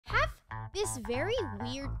this very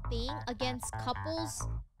weird thing against couples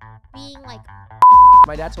being like.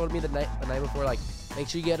 My dad told me the night before, like, make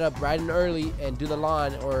sure you get up bright and early and do the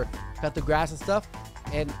lawn or cut the grass and stuff.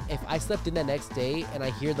 And if I slept in the next day and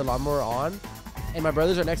I hear the lawnmower on and my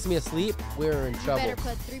brothers are next to me asleep, we're in trouble. You better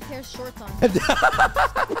put 3 pairs of shorts on.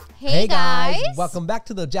 Hey guys, welcome back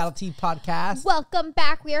to the JathalTEA podcast. Welcome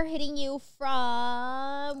back. We are hitting you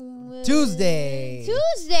from Tuesday,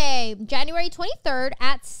 January 23rd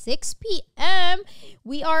at 6 p.m.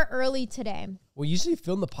 We are early today. We usually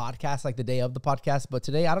film the podcast like the day of the podcast, but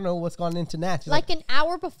today I don't know what's gone into Nat. Like an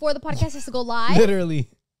hour before the podcast has to go live. Literally.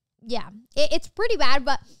 Yeah, it's pretty bad,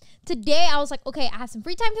 but today I was like, okay, I have some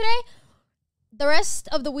free time today. The rest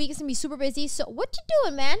of the week is going to be super busy. So what you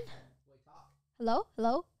doing, man? Hello?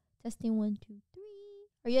 Hello? Testing 1, 2, 3.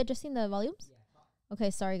 Are you adjusting the volumes?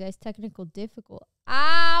 Okay, sorry, guys. Technical difficult.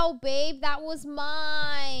 Ow, babe. That was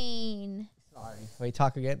mine. Sorry. Wait,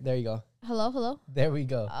 talk again. There you go. Hello? Hello? There we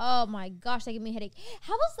go. Oh, my gosh. That gave me a headache.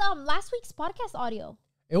 How was last week's podcast audio?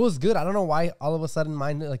 It was good. I don't know why all of a sudden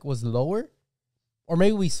mine like was lower. Or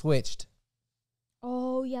maybe we switched.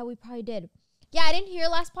 Oh, yeah, we probably did. Yeah, I didn't hear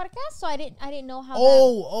last podcast, so I didn't know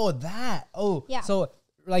how that. Yeah. So,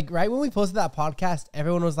 like, right when we posted that podcast,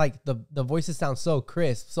 everyone was like, the voices sound so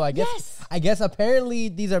crisp. So, I guess apparently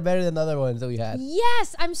these are better than the other ones that we had.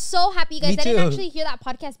 Yes, I'm so happy, you guys. I didn't actually hear that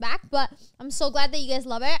podcast back, but I'm so glad that you guys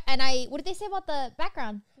love it. And what did they say about the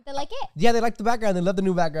background? Did they like it? Yeah, they like the background. They love the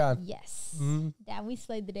new background. Yes. Damn, we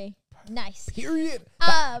slayed the day. Nice. Period.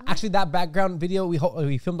 Actually, that background video,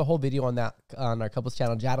 we filmed the whole video on that on our couples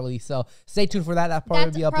channel, Jathaly. So stay tuned for that. That part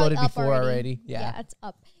will be uploaded before already. Yeah, it's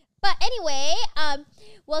up. But anyway,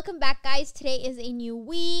 welcome back, guys. Today is a new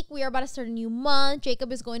week. We are about to start a new month.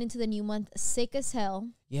 Jacob is going into the new month sick as hell.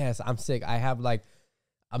 Yes, I'm sick. I have like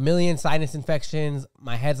a million sinus infections.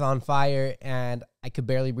 My head's on fire, and I could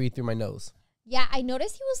barely breathe through my nose. Yeah, I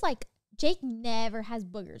noticed he was like, Jake never has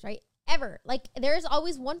boogers, right? Ever. Like, there's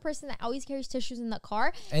always one person that always carries tissues in the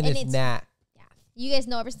car. And it's Nat. Yeah. You guys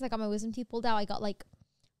know ever since I got my wisdom teeth pulled out, I got like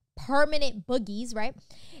permanent boogies, right?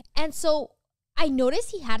 And so I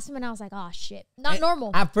noticed he had some and I was like, oh, shit. Not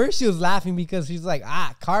normal. At first, she was laughing because she's like,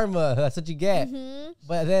 karma. That's what you get.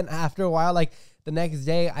 But then after a while, like, the next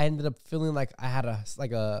day, I ended up feeling like I had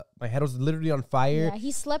my head was literally on fire. Yeah,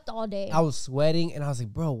 he slept all day. I was sweating, and I was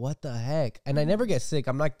like, bro, what the heck? And I never get sick.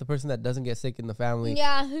 I'm like the person that doesn't get sick in the family.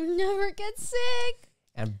 Yeah, who never gets sick.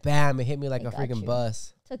 And bam, it hit me like a freaking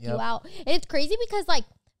bus. Took you out. And it's crazy because, like,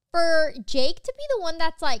 for Jake to be the one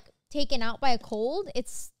that's, like, taken out by a cold,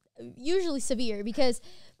 it's usually severe because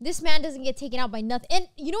this man doesn't get taken out by nothing. And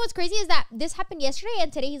you know what's crazy is that this happened yesterday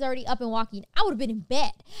and today he's already up and walking. I would have been in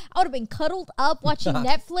bed. I would have been cuddled up watching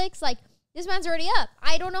Netflix. Like, this man's already up.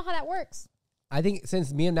 I don't know how that works. I think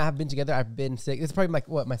since me and Nat have been together, I've been sick. It's probably like,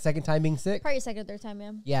 my second time being sick? Probably your second or third time,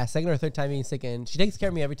 yeah. Yeah, second or third time being sick. And she takes care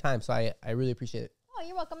of me every time, so I really appreciate it. Oh,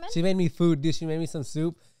 you're welcome, man. She made me food, dude. She made me some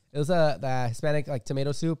soup. It was the Hispanic, like,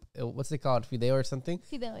 tomato soup. What's it called? Fideo or something?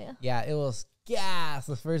 Fideo, yeah. Yeah, it was gas.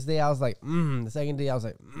 The first day, I was like, The second day, I was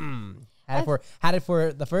like, Had it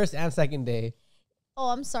for the first and second day. Oh,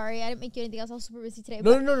 I'm sorry. I didn't make you anything else. I was super busy today.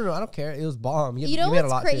 No. I don't care. It was bomb. You know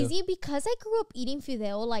what's crazy? Because I grew up eating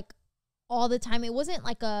fideo, like, all the time. It wasn't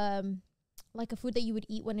like a food that you would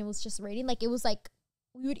eat when it was just raining. Like, it was like,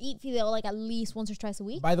 we would eat fideo like at least once or twice a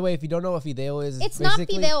week. By the way, if you don't know what fideo is, it's not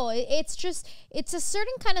fideo. It's a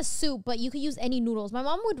certain kind of soup, but you could use any noodles. My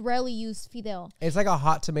mom would rarely use fideo. It's like a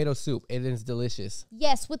hot tomato soup. It is delicious.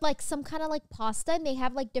 Yes, with like some kind of like pasta, and they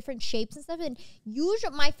have like different shapes and stuff. And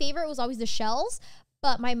usually, my favorite was always the shells,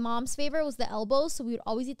 but my mom's favorite was the elbows. So we would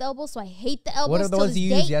always eat the elbows. So I hate the elbows. What are the ones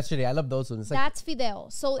you used yesterday? I love those ones. That's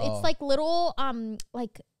fideo. So it's like little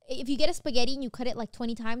like. If you get a spaghetti and you cut it like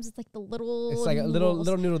 20 times, it's like the little. It's like a little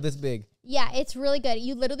noodle this big. Yeah, it's really good.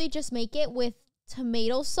 You literally just make it with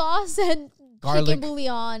tomato sauce and garlic, chicken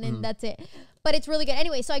bouillon, and that's it. But it's really good.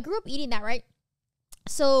 Anyway, so I grew up eating that, right?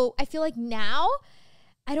 So I feel like now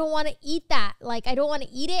I don't want to eat that. Like, I don't want to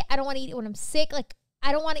eat it. I don't want to eat it when I'm sick. Like,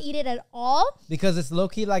 I don't want to eat it at all. Because it's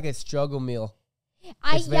low-key like a struggle meal.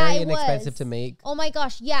 It's very inexpensive to make. Oh my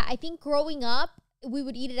gosh. Yeah, I think growing up, we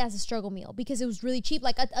would eat it as a struggle meal because it was really cheap.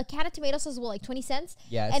 Like a can of tomato sauce was like 20 cents.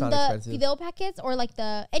 Yeah, it's not expensive. And the fideo packets or like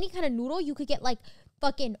any kind of noodle, you could get like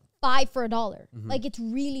fucking 5 for $1. Like, it's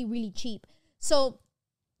really, really cheap. So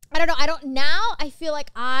I don't know. Now I feel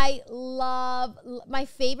like I love my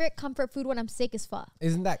favorite comfort food when I'm sick is pho.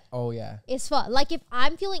 Isn't that? Oh yeah. It's pho. Like, if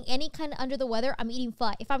I'm feeling any kind of under the weather, I'm eating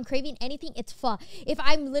pho. If I'm craving anything, it's pho. If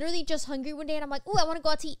I'm literally just hungry one day and I'm like, ooh, I want to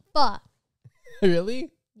go out to eat pho.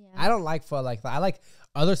 Really? Yeah. I don't like pho like that. I like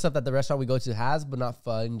other stuff that the restaurant we go to has, but not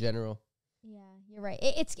pho in general. Yeah, you're You're right.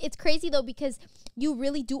 It's crazy though, because you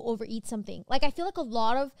really do overeat something. Like, I feel like a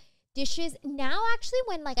lot of dishes now, actually,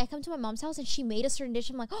 when like I come to my mom's house and she made a certain dish,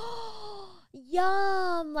 I'm like, oh,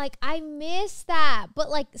 yum. Like, I miss that. But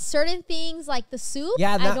like certain things like the soup,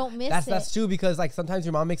 I don't miss it. That's true, because like sometimes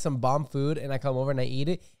your mom makes some bomb food and I come over and I eat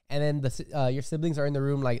it, and then your siblings are in the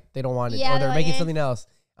room like they don't want it, or they're making something else.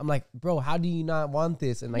 I'm like, bro, how do you not want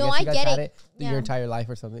this? And I guess you guys had it through your entire life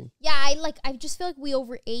or something. Yeah, I just feel like we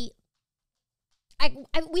overate.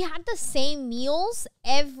 We had the same meals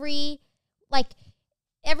every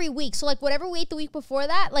week. So like whatever we ate the week before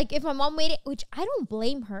that, like if my mom made it, which I don't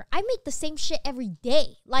blame her, I make the same shit every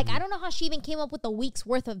day. Like I don't know how she even came up with a week's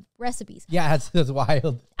worth of recipes. Yeah, that's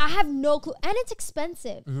wild. I have no clue. And it's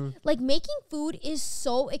expensive. Like making food is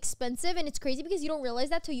so expensive, and it's crazy because you don't realize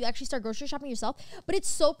that till you actually start grocery shopping yourself. But it's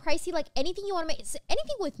so pricey. Like anything you want to make,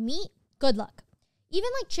 anything with meat, good luck. Even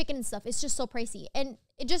like chicken and stuff, it's just so pricey. And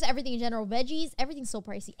just everything in general, veggies, everything's so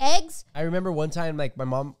pricey. Eggs. I remember one time, like my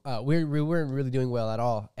mom, we weren't really doing well at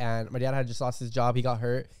all. And my dad had just lost his job. He got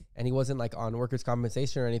hurt and he wasn't like on workers'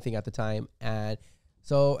 compensation or anything at the time. And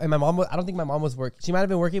so, and my mom, I don't think my mom was working. She might have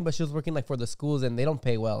been working, but she was working like for the schools, and they don't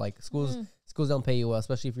pay well. Like schools don't pay you well,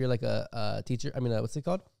 especially if you're like a teacher. I mean, what's it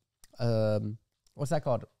called? What's that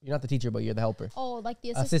called? You're not the teacher, but you're the helper. Oh, like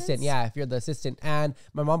the assistant. Yeah, if you're the assistant. And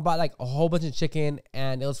my mom bought like a whole bunch of chicken,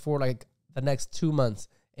 and it was for like the next 2 months.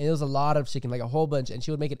 And it was a lot of chicken, like a whole bunch. And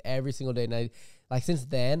she would make it every single day. And like since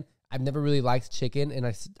then, I've never really liked chicken. And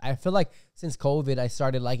I feel like since COVID, I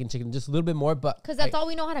started liking chicken just a little bit more. But because that's all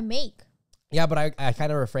we know how to make. Yeah, but I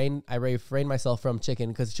kind of refrain myself from chicken,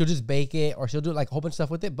 because she'll just bake it, or she'll do like a whole bunch of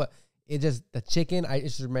stuff with it. But it just, the chicken, it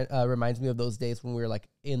just reminds me of those days when we were like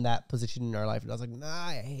in that position in our life. And I was like, nah,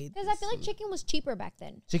 I hate this. Because I feel like chicken was cheaper back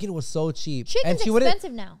then. Chicken was so cheap. Chicken's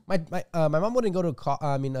expensive now. My mom wouldn't go to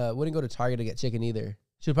wouldn't go to Target to get chicken either.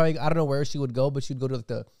 She would probably, I don't know where she would go, but she'd go to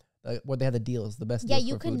like where they had the deals, the best deals. Yeah,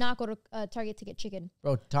 you could not go to Target to get chicken.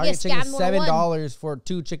 Bro, Target chicken is $7 for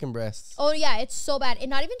 2 chicken breasts. Oh yeah, it's so bad. And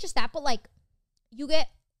not even just that, but like you get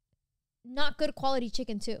not good quality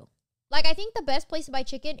chicken too. Like, I think the best place to buy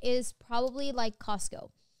chicken is probably like Costco.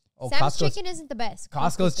 Oh, Sam's chicken isn't the best.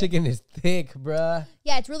 Costco's chicken is thick, bruh.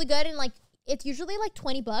 Yeah, it's really good. And like, it's usually like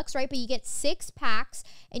 $20, right? But you get 6 packs,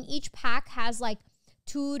 and each pack has like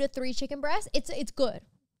 2 to 3 chicken breasts. It's good.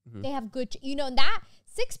 They have good, and that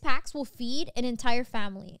 6 packs will feed an entire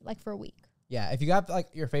family like for a week. Yeah, if you got like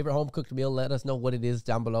your favorite home cooked meal, let us know what it is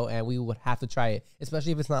down below, and we would have to try it,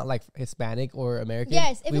 especially if it's not like Hispanic or American.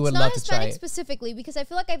 Yes, if it's not Hispanic specifically, because I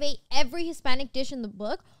feel like I've ate every Hispanic dish in the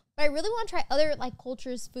book, but I really want to try other like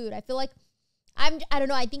cultures' food. I feel like I don't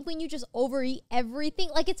know. I think when you just overeat everything,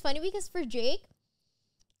 like it's funny because for Jake,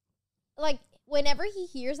 like whenever he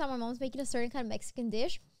hears that my mom's making a certain kind of Mexican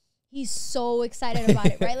dish, he's so excited about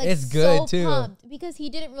it, right? Like it's good too, pumped, because he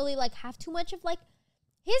didn't really like have too much of like.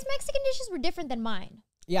 His Mexican dishes were different than mine.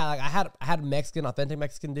 Yeah, like I had authentic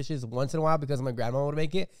Mexican dishes once in a while because my grandma would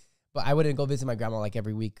make it, but I wouldn't go visit my grandma like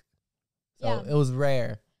every week. So it was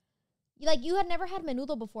rare. You had never had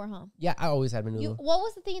menudo before, huh? Yeah, I always had menudo. What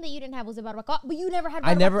was the thing that you didn't have? Was it barbacoa? But you never had barbacoa.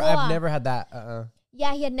 I've never had that.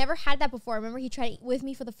 Yeah, he had never had that before. I remember he tried it with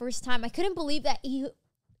me for the first time. I couldn't believe that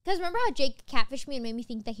because remember how Jake catfished me and made me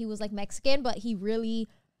think that he was like Mexican, but he really...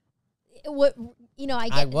 I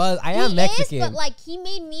am Mexican, but like he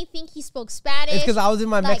made me think he spoke Spanish. It's because I was in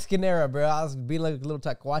my Mexican era, bro. I was being like a little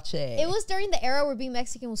tacuache. It was during the era where being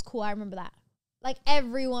Mexican was cool. I remember that. Like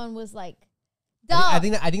everyone was like, duh. I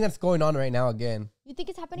think that's going on right now again. You think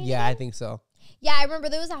it's happening? Yeah, again? I think so. Yeah, I remember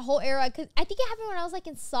there was that whole era, because I think it happened when I was like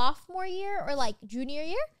in sophomore year or like junior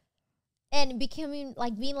year, and being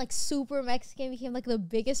like super Mexican became like the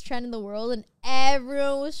biggest trend in the world, and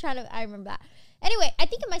everyone was trying to. I remember that. Anyway, I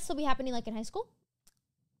think it might still be happening like in high school.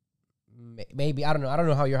 Maybe. I don't know. I don't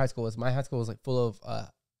know how your high school was. My high school was like full of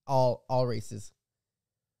all races.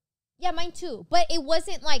 Yeah, mine too. But it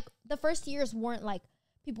wasn't like the first years weren't like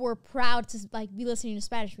people were proud to like be listening to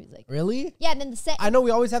Spanish music. Really? Yeah, and then I know we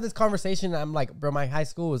always have this conversation. I'm like, bro, my high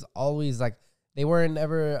school was always like they weren't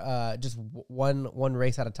ever just one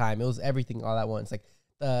race at a time. It was everything all at once. Like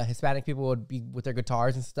the Hispanic people would be with their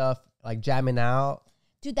guitars and stuff, like jamming out.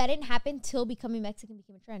 Dude, that didn't happen till becoming Mexican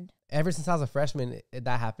became a trend. Ever since I was a freshman,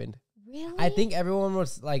 that happened. Really? I think everyone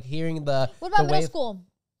was like hearing the. What about middle school?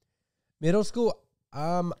 Middle school,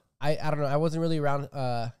 I don't know. I wasn't really around.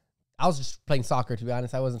 I was just playing soccer, to be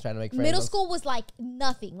honest. I wasn't trying to make friends. Middle school was like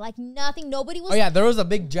nothing. Nobody was. Oh yeah, there was a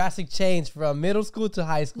big drastic change from middle school to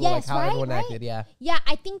high school. Yes, like how everyone acted. Yeah. Yeah,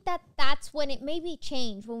 I think that's when it maybe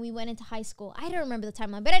changed when we went into high school. I don't remember the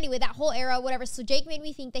timeline, but anyway, that whole era, whatever. So Jake made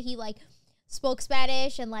me think that he like spoke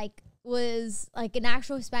Spanish and like was like an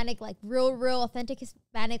actual Hispanic, like real authentic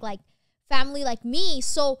Hispanic, like family like me.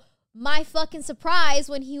 So my fucking surprise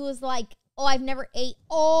when he was like, oh, I've never ate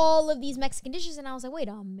all of these Mexican dishes. And I was like, wait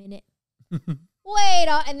a minute.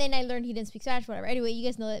 And then I learned he didn't speak Spanish, whatever. Anyway, you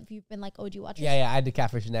guys know that if you've been like OG watchers. Yeah, I did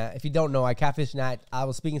catfish Nat. If you don't know, I catfish Nat. I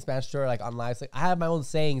was speaking Spanish to her like on live. Like, I have my own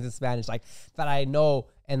sayings in Spanish, like that I know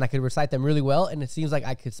and I could recite them really well. And it seems like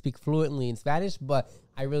I could speak fluently in Spanish, but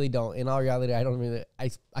I really don't. In all reality, I don't really.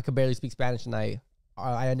 I could barely speak Spanish, and I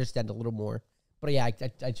understand a little more. But yeah,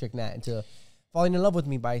 I tricked Nat into falling in love with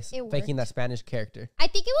me by faking that Spanish character. I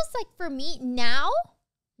think it was like for me now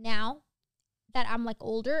that I'm like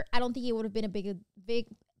older, I don't think it would have been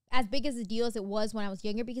as big as a deal as it was when I was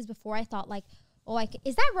younger, because before I thought like, oh,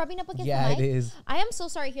 is that rubbing up against the mic? Yeah, it is. I am so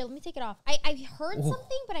sorry. Here, let me take it off. I heard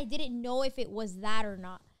something, but I didn't know if it was that or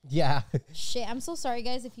not. Yeah. Shit, I'm so sorry,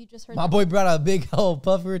 guys, if you just heard My boy brought a big old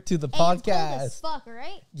puffer to the podcast. It's cold as fuck,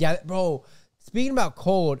 right? Yeah, bro. Speaking about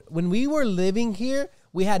cold, when we were living here,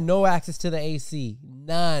 we had no access to the AC.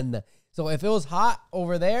 None. So if it was hot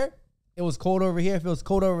over there, it was cold over here. If it was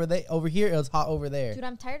cold over here, it was hot over there. Dude,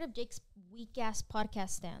 I'm tired of Jake's weak-ass podcast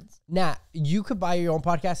stands. Nah, you could buy your own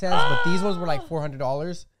podcast stands, but these ones were like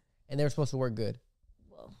 $400, and they were supposed to work good.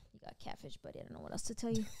 Well, you got catfish, buddy. I don't know what else to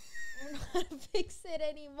tell you. I don't know how to fix it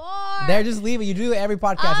anymore. There, just leave it. You do it every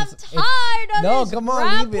podcast. I'm tired of No, this come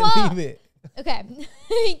on, leave it. Okay,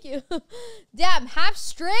 thank you. Damn, half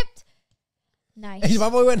stripped. Nice. My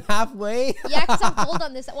boy went halfway. Yeah, because I'm cold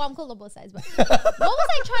on this. Well, I'm cold on both sides. But what was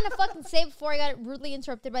I trying to fucking say before I got rudely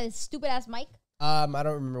interrupted by this stupid ass mic? I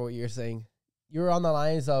don't remember what you're saying. You were on the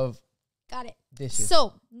lines of Got it. dishes.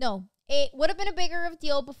 So no, it would have been a bigger of a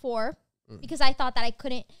deal before because I thought that I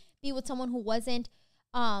couldn't be with someone who wasn't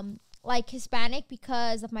like Hispanic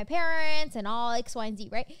because of my parents and all X, Y, and Z,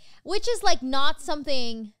 right? Which is like not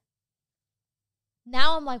something.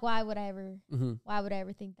 Now I'm like, why would I ever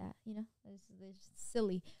think that? You know, it's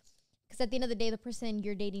silly. Because at the end of the day, the person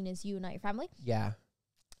you're dating is you, not your family. Yeah.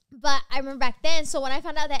 But I remember back then, so when I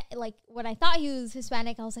found out that, like, when I thought he was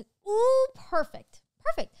Hispanic, I was like, ooh, perfect.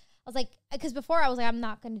 I was like, because before I was like, I'm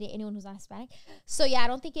not going to date anyone who's not Hispanic. So yeah, I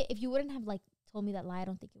don't think if you wouldn't have, like, told me that lie, I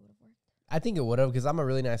don't think it would have worked. I think it would have, because I'm a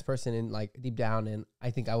really nice person and, like, deep down, and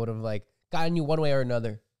I think I would have, like, gotten you one way or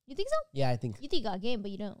another. You think so? Yeah, I think. You think you got game,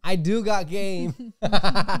 but you don't. I do got game.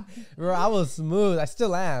 Bro, I was smooth. I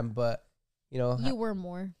still am, but, you know. You were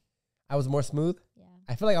more. I was more smooth? Yeah.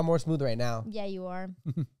 I feel like I'm more smooth right now. Yeah, you are.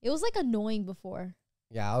 It was, like, annoying before.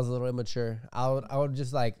 Yeah, I was a little immature. I would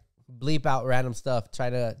just, like, bleep out random stuff, try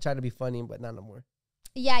to be funny, but not no more.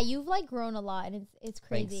 Yeah, you've, like, grown a lot, and it's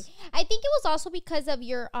crazy. Thanks. I think it was also because of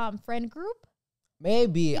your friend group.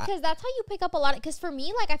 Maybe. Because that's how you pick up a lot. Because for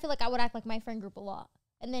me, like, I feel like I would act like my friend group a lot.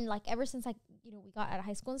 And then, like, ever since, like, you know, we got out of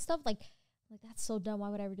high school and stuff, like that's so dumb. Why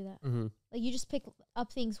would I ever do that? Mm-hmm. Like, you just pick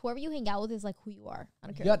up things. Whoever you hang out with is, like, who you are. I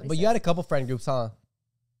don't care. You had a couple friend groups, huh?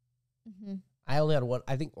 Mm-hmm. I only had one,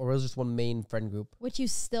 I think, or it was just one main friend group. Which you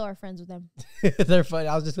still are friends with them. They're funny.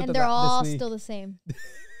 I was just with and them they're all this week. still the same.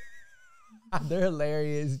 They're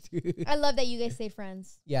hilarious, dude. I love that you guys stay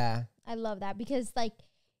friends. Yeah. I love that because, like,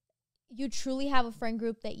 you truly have a friend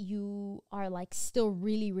group that you are, like, still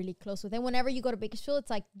really, really close with. And whenever you go to Bakersfield, it's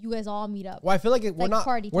like you guys all meet up. Well, I feel like we're like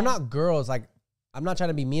not girls. Like, I'm not trying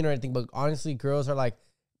to be mean or anything, but honestly, girls are like,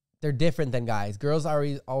 they're different than guys. Girls are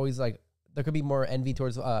always like, there could be more envy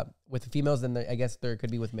towards with females than I guess there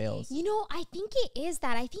could be with males. You know, I think it is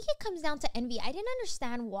that. I think it comes down to envy. I didn't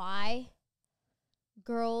understand why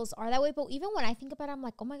girls are that way, but even when I think about it, I'm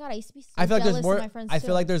like, oh my God, I used to be so jealous of my friends. I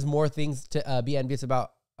feel like there's more things to be envious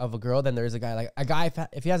about of a girl than there is a guy. Like a guy,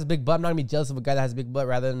 if he has a big butt, I'm not gonna be jealous of a guy that has a big butt.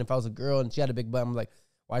 Rather than if I was a girl and she had a big butt, I'm like,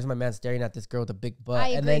 why is my man staring at this girl with a big butt?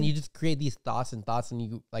 And then you just create these thoughts, and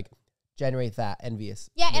you like generate that envious.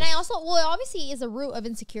 Yeah, and I also, well, it obviously is a root of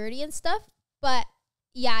insecurity and stuff, but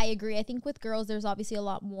yeah, I agree. I think with girls, there's obviously a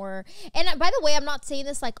lot more. And by the way, I'm not saying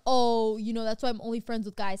this like, oh, you know, that's why I'm only friends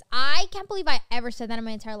with guys. I can't believe I ever said that in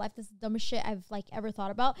my entire life. This is the dumbest shit I've like ever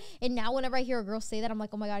thought about. And now whenever I hear a girl say that, I'm like,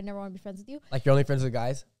 oh my God, I never want to be friends with you. Like you're only friends with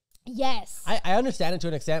guys? Yes. I understand it to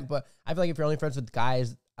an extent, but I feel like if you're only friends with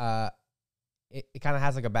guys, it kind of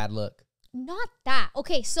has like a bad look. Not that.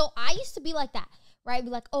 Okay, so I used to be like that, right? I'd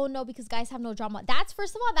be like, oh no, because guys have no drama. That's,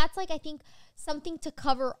 first of all, that's like, I think, something to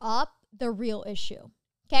cover up the real issue.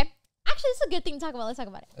 Okay? Actually, this is a good thing to talk about. Let's talk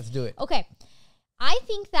about it. Let's do it. Okay. I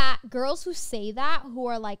think that girls who say that, who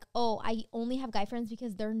are like, oh, I only have guy friends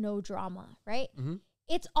because they're no drama, right? Mm-hmm.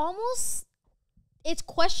 It's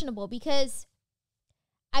questionable because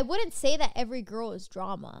I wouldn't say that every girl is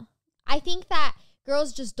drama. I think that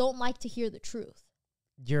girls just don't like to hear the truth.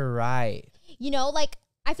 You're right. You know, like,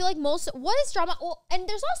 I feel like what is drama? Well, and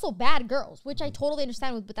there's also bad girls, which I totally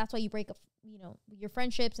understand with, but that's why you break up, your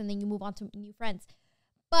friendships and then you move on to new friends.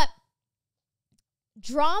 But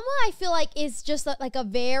drama, I feel like, is just like a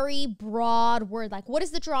very broad word. Like, what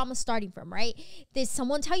is the drama starting from, right? Did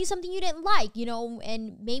someone tell you something you didn't like,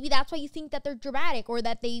 and maybe that's why you think that they're dramatic or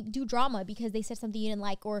that they do drama because they said something you didn't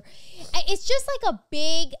like. Or it's just like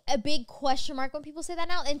a big question mark when people say that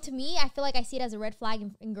now. And to me, I feel like I see it as a red flag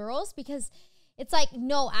in girls, because it's like,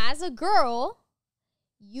 no, as a girl,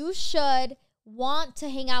 you should want to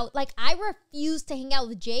hang out. Like, I refuse to hang out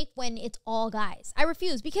with Jake when it's all guys. I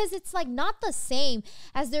refuse, because it's like not the same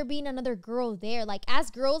as there being another girl there. Like, as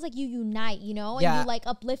girls, like, you unite, and you like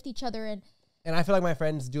uplift each other. And I feel like my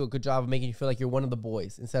friends do a good job of making you feel like you're one of the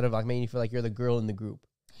boys instead of like making you feel like you're the girl in the group.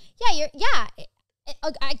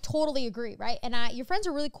 I totally agree, right? And your friends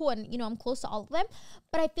are really cool, and I'm close to all of them,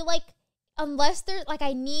 but I feel like unless there's like,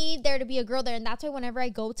 I need there to be a girl there. And that's why whenever I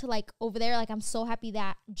go to like over there, like, I'm so happy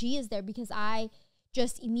that G is there, because I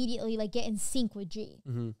just immediately like get in sync with G,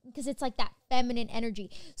 because it's like that feminine energy.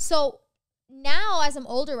 So now as I'm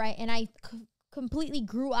older, right, and I completely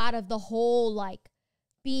grew out of the whole like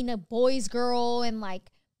being a boys girl and like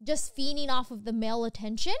just feeding off of the male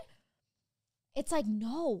attention, it's like,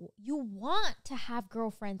 no, you want to have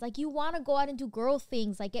girlfriends. Like, you want to go out and do girl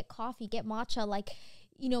things, like get coffee, get matcha, like,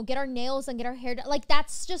 get our nails and get our hair done. Like,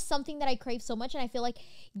 that's just something that I crave so much. And I feel like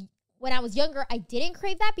when I was younger, I didn't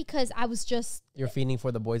crave that, because I was just... You're fiending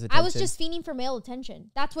for the boys' attention. I was just fiending for male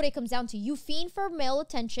attention. That's what it comes down to. You fiend for male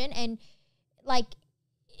attention, and like,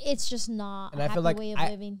 it's just not a happy way of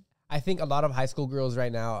living. I think a lot of high school girls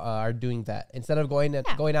right now are doing that. Instead of going out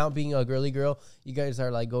and being a girly girl, you guys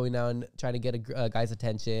are like going out and trying to get a guy's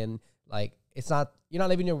attention. Like, you're not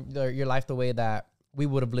living your life the way that we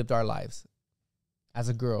would have lived our lives as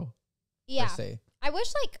a girl. Yeah. Per se. I wish,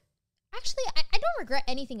 like, actually, I don't regret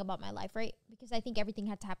anything about my life, right? Because I think everything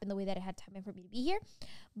had to happen the way that it had to happen for me to be here.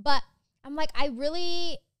 But I'm like,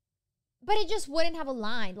 but it just wouldn't have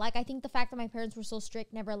aligned. Like, I think the fact that my parents were so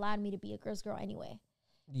strict never allowed me to be a girl's girl anyway.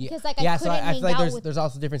 Yeah. Because like, I couldn't I feel like hang out there's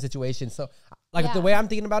also different situations. So like the way I'm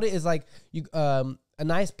thinking about it is like a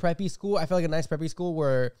nice preppy school. I feel like a nice preppy school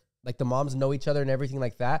where like the moms know each other and everything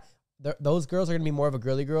like that. Those girls are gonna be more of a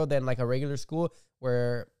girly girl than like a regular school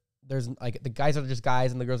where there's like the guys are just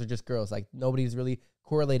guys and the girls are just girls. Like, nobody's really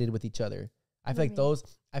correlated with each other. I feel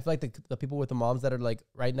like the people with the moms that are like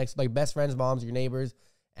right next, like best friends, moms, your neighbors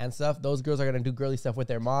and stuff, those girls are gonna do girly stuff with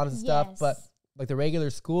their moms and stuff. But like the regular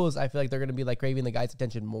schools, I feel like they're gonna be like craving the guy's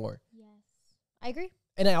attention more. Yes, I agree.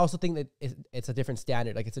 And I also think that it's a different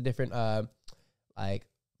standard. Like, it's a different like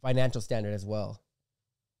financial standard as well.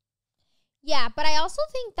 Yeah, but I also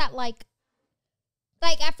think that like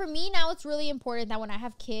for me now, it's really important that when I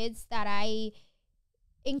have kids, that I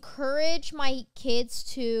encourage my kids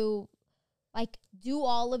to like do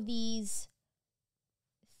all of these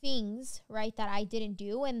things, right, that I didn't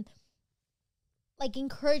do, and like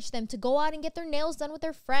encourage them to go out and get their nails done with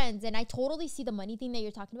their friends. And I totally see the money thing that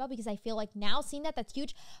you're talking about, because I feel like now seeing that's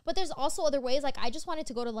huge. But there's also other ways. Like, I just wanted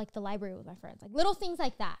to go to like the library with my friends, like little things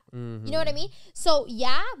like that. Mm-hmm. You know what I mean? So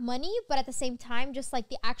yeah, money, but at the same time, just like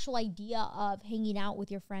the actual idea of hanging out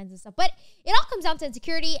with your friends and stuff. But it all comes down to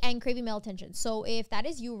insecurity and craving male attention. So if that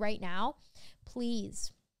is you right now,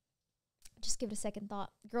 please just give it a second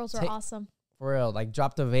thought. Girls are awesome. For real. Like,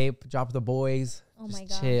 drop the vape, drop the boys. Oh just my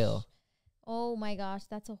gosh. Chill. Oh my gosh,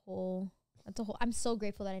 that's a whole. I'm so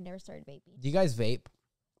grateful that I never started vaping. Do you guys vape?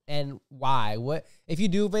 And why? What if you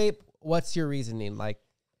do vape? What's your reasoning? Like,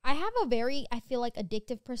 I have a very, I feel like,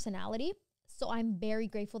 addictive personality, so I'm very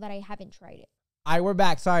grateful that I haven't tried it. All right, we're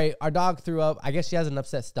back. Sorry, our dog threw up. I guess she has an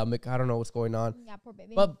upset stomach. I don't know what's going on. Yeah, poor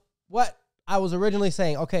baby. But what I was originally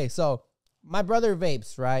saying, okay, so my brother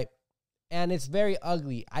vapes, right? And it's very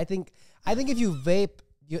ugly. I think if you vape,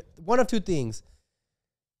 one of two things.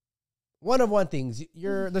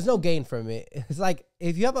 There's no gain from it. It's like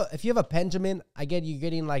if you have a Benjamin, I get you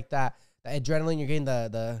getting like that adrenaline, you're getting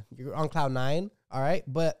you're on cloud 9, all right?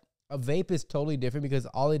 But a vape is totally different, because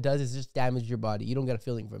all it does is just damage your body. You don't get a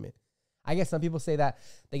feeling from it. I guess some people say that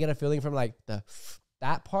they get a feeling from like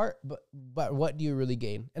that part, but what do you really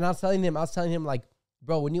gain? And I was telling him like,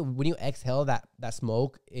 bro, when you exhale that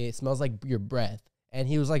smoke, it smells like your breath. And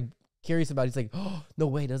he was like curious about it. He's like, oh, no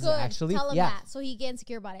way, does it actually? Tell him that, so he get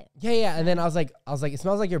insecure about it. Yeah. And then I was like, it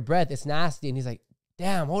smells like your breath. It's nasty. And he's like,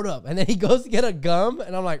 damn, hold up. And then he goes to get a gum,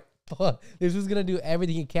 and I'm like, fuck, this is gonna do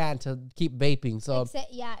everything he can to keep vaping. So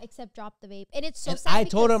except drop the vape. And it's so sad. I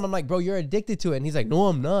told him, I'm like, bro, you're addicted to it. And he's like, no,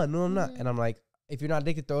 I'm not. And I'm like, if you're not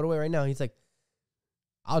addicted, throw it away right now. He's like,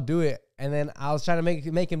 I'll do it. And then I was trying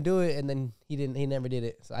to make him do it, and then he never did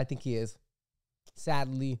it. So I think he is.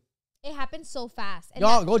 Sadly. It happens so fast. And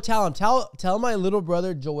Y'all, go tell him. Tell my little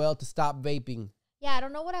brother Joel to stop vaping. yeah, I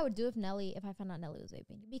don't know what I would do if I found out Nelly was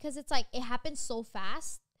vaping. Because it's like, it happens so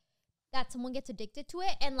fast that someone gets addicted to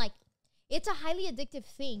it. And like, it's a highly addictive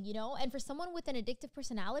thing, you know? And for someone with an addictive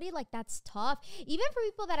personality, like, that's tough. Even for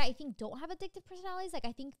people that I think don't have addictive personalities, like,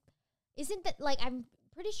 I think, isn't that, like, I'm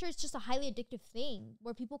pretty sure it's just a highly addictive thing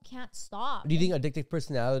where people can't stop. Do you think addictive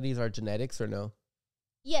personalities are genetics or no?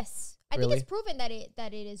 Yes. I think it's proven that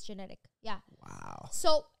it is genetic. Yeah. Wow.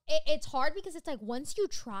 So it's hard because it's like, once you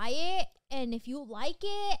try it and if you like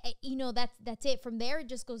it, you know, that's it. From there, it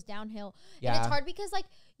just goes downhill. Yeah. And it's hard because, like,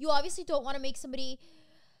 you obviously don't want to make somebody,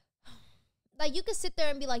 like, you could sit there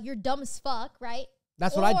and be like, you're dumb as fuck, right?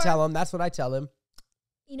 That's what I tell him. That's what I tell him.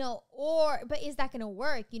 You know, but is that going to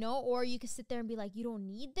work, you know? Or you could sit there and be like, you don't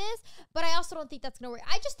need this. But I also don't think that's going to work.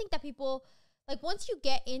 I just think that people, like, once you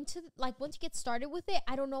get started with it,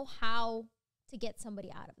 I don't know how to get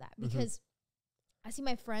somebody out of that. Because I see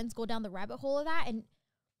my friends go down the rabbit hole of that. And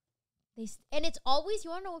it's always,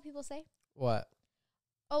 you want to know what people say? What?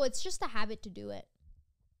 Oh, it's just a habit to do it.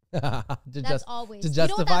 That's always. To justify you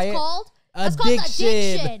know what that's called? That's called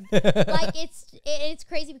addiction. Like, it's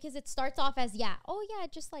crazy because it starts off as,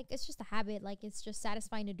 it's just a habit. Like, it's just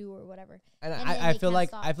satisfying to do or whatever. And I feel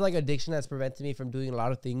like addiction has prevented me from doing a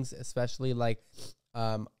lot of things, especially like,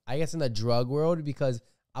 I guess in the drug world, because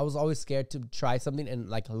I was always scared to try something and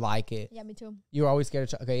like it. Yeah, me too. You were always scared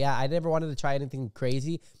to try. Okay, yeah, I never wanted to try anything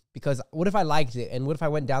crazy because what if I liked it? And what if I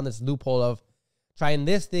went down this loophole of trying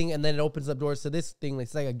this thing and then it opens up doors to this thing?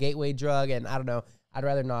 It's like a gateway drug, and I don't know. I'd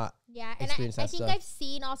rather not. Yeah, and I think I've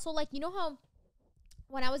seen also, like, you know how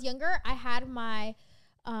when I was younger, I had my,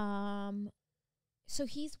 so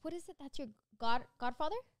he's, what is it? That's your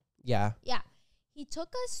godfather? Yeah. Yeah. He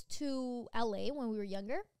took us to LA when we were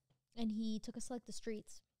younger, and he took us to, like, the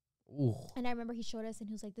streets. Ooh. And I remember he showed us, and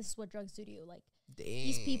he was like, this is what drugs do to you. Like, Dang.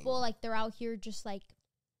 These people, like, they're out here just, like,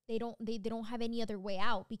 they don't have any other way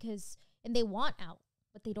out and they want out,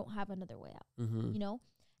 but they don't have another way out, you know?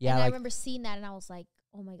 Yeah. And I remember seeing that, and I was like,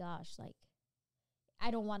 oh my gosh, like,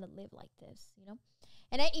 I don't want to live like this, you know?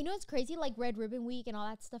 And you know, it's crazy, like Red Ribbon Week and all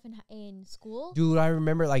that stuff in school. Dude, I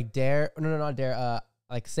remember like not Dare,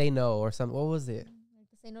 like Say No or something. What was it?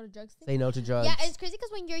 Say no to drugs thing? Say no to drugs. Yeah, it's crazy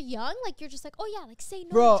because when you're young, like, you're just like, oh yeah, like, say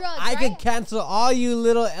no Bro, to drugs, I right? could cancel all you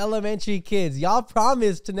little elementary kids. Y'all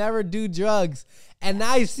promised to never do drugs. And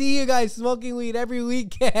now I see you guys smoking weed every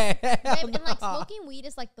weekend. And like, smoking weed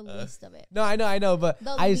is like the least of it. No, I know, but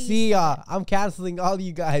I see y'all. I'm canceling all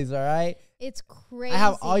you guys, all right? It's crazy. I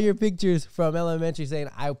have all your pictures from elementary saying,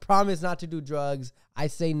 I promise not to do drugs. I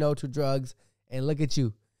say no to drugs. And look at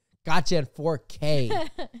you. Gotcha at 4K.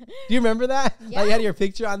 Do you remember that? Yeah. Like, you had your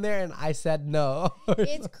picture on there and I said no.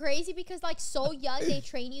 It's crazy because, like, so young, they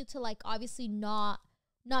train you to, like, obviously not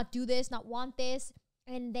do this, not want this.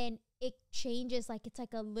 And then it changes. Like, it's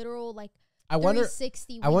like a literal, like, I wonder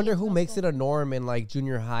who makes it a norm in, like,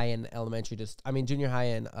 junior high and elementary. Junior high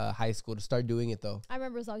and high school to start doing it, though. I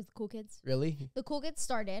remember it was always the cool kids. Really? The cool kids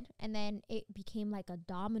started, and then it became like a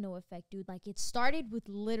domino effect, dude. Like, it started with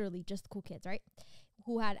literally just the cool kids, right?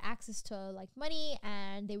 Who had access to, like, money,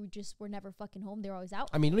 and they were never fucking home. They were always out.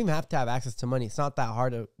 I mean, you don't even have to have access to money. It's not that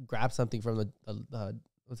hard to grab something from the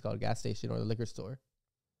what's called a gas station or the liquor store.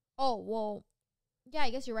 Oh, well, yeah, I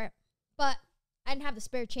guess you're right. But I didn't have the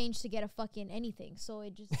spare change to get a fucking anything. So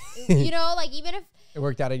it just, you know, like, even if it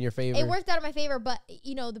worked out in your favor. It worked out in my favor. But,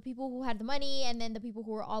 you know, the people who had the money and then the people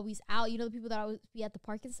who were always out, you know, the people that always be at the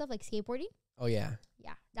park and stuff, like skateboarding. Oh, yeah.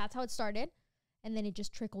 Yeah, that's how it started. And then it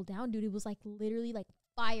just trickled down, dude. It was, like, literally, like,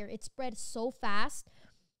 fire. It spread so fast.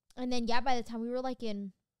 And then, yeah, by the time we were, like,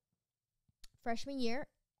 in freshman year,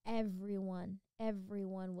 everyone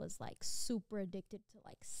was, like, super addicted to,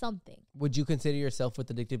 like, something. Would you consider yourself with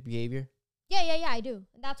addictive behavior? Yeah, I do.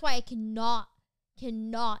 And that's why I cannot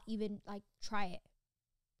even, like, try it.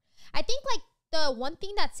 I think, like, the one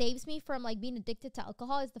thing that saves me from, like, being addicted to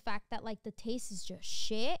alcohol is the fact that, like, the taste is just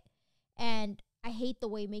shit. And I hate the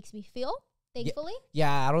way it makes me feel, thankfully.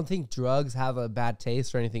 Yeah, I don't think drugs have a bad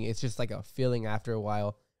taste or anything. It's just, like, a feeling after a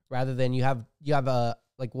while. Rather than you have a,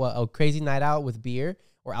 like, a crazy night out with beer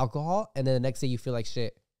or alcohol, and then the next day you feel like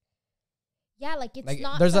shit. Yeah, like, it's like,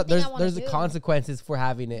 not there's something I the want to do. consequences for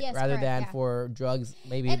having it, Yes, rather correct, than yeah. for drugs.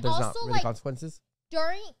 Maybe And there's not also, really like, consequences.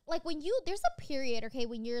 During, like, there's a period, okay,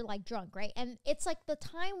 when you're, like, drunk, right? And it's, like, the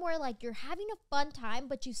time where, like, you're having a fun time,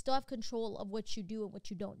 but you still have control of what you do and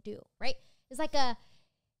what you don't do, right? It's like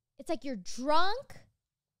you're drunk,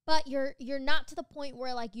 but you're not to the point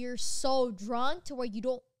where, like, you're so drunk to where you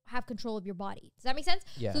don't have control of your body. Does that make sense?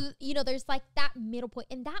 Yeah. So, you know, there's, like, that middle point,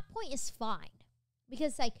 and that point is fine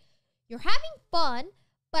because, like, you're having fun,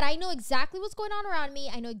 but I know exactly what's going on around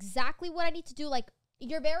me. I know exactly what I need to do. Like,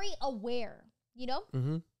 you're very aware, you know?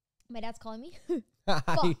 Mm-hmm. My dad's calling me.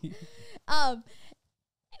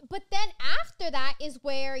 But then after that is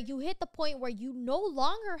where you hit the point where you no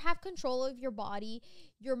longer have control of your body.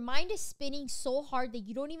 Your mind is spinning so hard that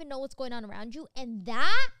you don't even know what's going on around you. And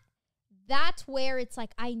that's where it's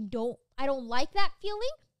like, I don't like that feeling.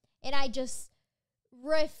 And I just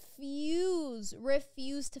refuse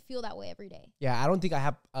to feel that way every day. Yeah, I don't think I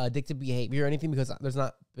have addictive behavior or anything because there's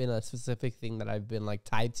not been a specific thing that I've been like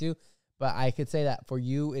tied to. But I could say that for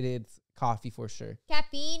you, it is coffee for sure.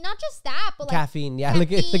 Caffeine, not just that, but like caffeine. Yeah,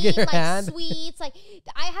 caffeine, look at her like hand. sweets. Like,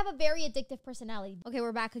 I have a very addictive personality. Okay,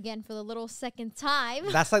 we're back again for the little second time.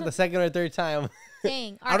 That's like the second or third time.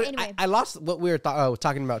 Dang. All right, anyway. I lost what we were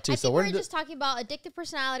talking about too. I So think we we're were just talking about addictive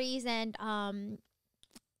personalities and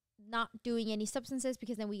not doing any substances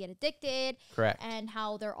because then we get addicted. correct. And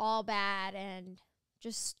how they're all bad and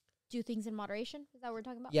just do things in moderation. Is that what we're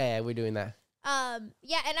talking about? Yeah, we're doing that.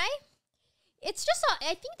 Yeah, and it's just I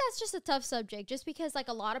think that's just a tough subject just because like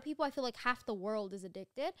a lot of people, I feel like half the world is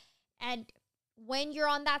addicted. And when you're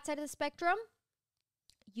on that side of the spectrum,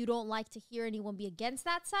 you don't like to hear anyone be against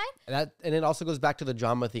that side. And it also goes back to the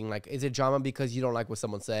drama thing. Like, is it drama because you don't like what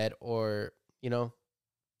someone said, or you know?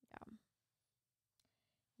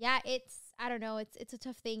 Yeah, I don't know, it's a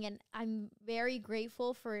tough thing, and I'm very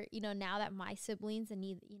grateful for, you know, now that my siblings and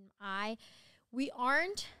we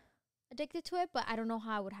aren't addicted to it, but I don't know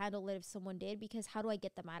how I would handle it if someone did, because how do I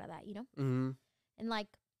get them out of that, you know? Mm-hmm. And like,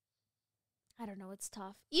 I don't know, it's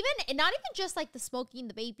tough. Not even just like the smoking,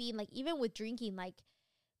 the vaping, like even with drinking, like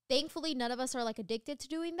thankfully none of us are like addicted to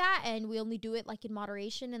doing that, and we only do it like in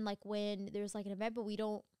moderation and like when there's like an event, but we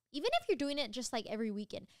don't, even if you're doing it just like every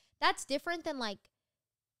weekend, that's different than like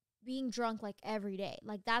being drunk like every day.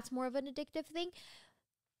 Like that's more of an addictive thing.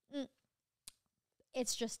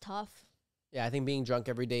 It's just tough. Yeah, I think being drunk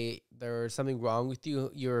every day, there's something wrong with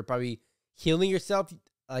you. You're probably healing yourself,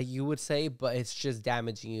 you would say, but it's just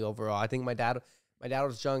damaging you overall. I think my dad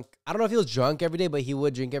was drunk. I don't know if he was drunk every day, but he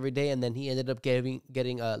would drink every day, and then he ended up getting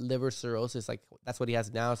liver cirrhosis. Like that's what he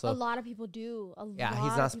has now. So a lot of people do. He's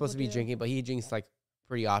not supposed to be drinking, but he drinks like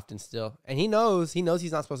pretty often still, and he knows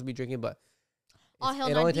he's not supposed to be drinking, but oh hell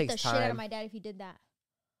it no! only I'd beat the takes shit out of time. my dad if he did that.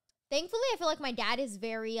 Thankfully, I feel like my dad is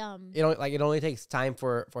very It only takes time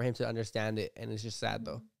for him to understand it, and it's just sad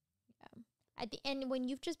though. Yeah. And when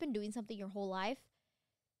you've just been doing something your whole life,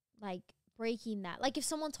 like breaking that, like if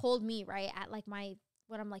someone told me right at like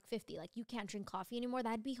when I'm like 50, like you can't drink coffee anymore,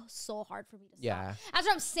 that'd be so hard for me to stop. Yeah, that's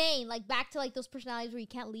what I'm saying. Like back to like those personalities where you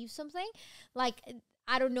can't leave something. Like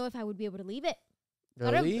I don't know if I would be able to leave it.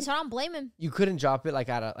 really? So I don't blame him. You couldn't drop it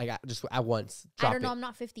just at once. I don't know. I'm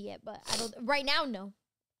not 50 yet, but I don't right now. No.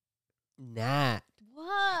 Nat.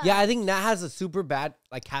 What? Yeah, I think Nat has a super bad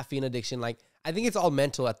like caffeine addiction. Like I think it's all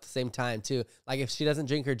mental at the same time too. Like if she doesn't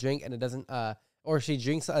drink her drink and it doesn't or she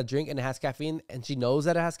drinks a drink and it has caffeine and she knows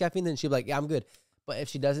that it has caffeine, then she'll be like, yeah, I'm good. But if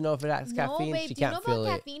she doesn't know if it has caffeine, babe, she do you can't know feel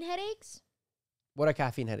about it. caffeine headaches? What are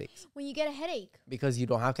caffeine headaches? When you get a headache. Because you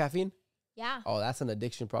don't have caffeine? Yeah. Oh, that's an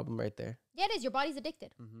addiction problem right there. Yeah, it is. Your body's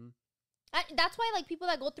addicted. Mm-hmm. That's why like people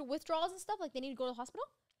that go through withdrawals and stuff, like they need to go to the hospital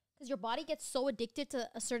because your body gets so addicted to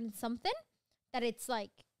a certain something that it's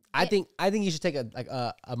like. I think you should take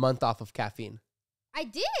a month off of caffeine. I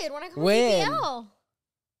did when I got my When? BBL.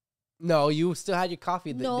 No, you still had your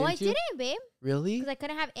coffee. No, didn't I you? didn't, babe. Really? Because I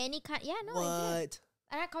couldn't have any kind. Yeah, no, I didn't. What?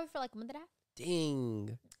 I had coffee for like a month and a half.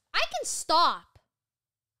 Dang. I can stop,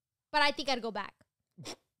 but I think I'd go back.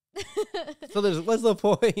 So what's the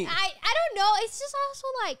point? I don't know. It's just also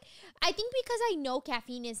like I think because I know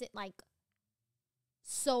caffeine isn't like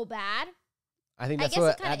so bad. I think I that's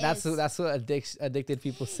guess what that's what addicted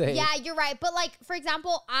people say. Yeah, you're right. But like for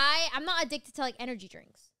example, I'm not addicted to like energy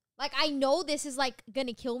drinks. Like I know this is like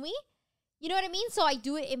gonna kill me. You know what I mean? So I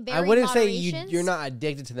do it in very I wouldn't say moderations. you're not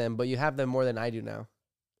addicted to them, but you have them more than I do now.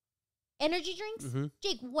 Energy drinks? Mm-hmm.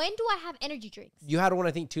 Jake, when do I have energy drinks? You had one,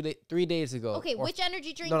 I think, 3 days ago. Okay, or which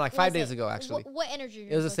energy drink? no, like was 5 days it? ago, actually. What energy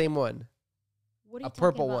drink? It was the was same one, What are you a talking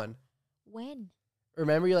purple about? one. When?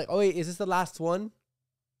 Remember, you're like, oh wait, is this the last one?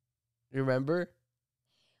 You remember?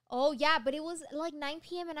 Oh yeah, but it was like 9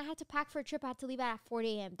 p.m. and I had to pack for a trip. I had to leave at 4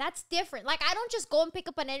 a.m. That's different. Like I don't just go and pick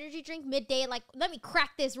up an energy drink midday. Like let me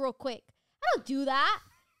crack this real quick. I don't do that.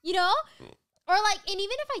 You know? Or like, and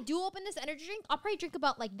even if I do open this energy drink, I'll probably drink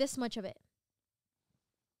about like this much of it.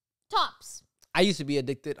 Tops. I used to be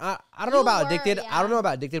addicted. I don't know You about were, addicted. yeah. I don't know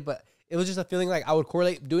about addicted, but it was just a feeling like I would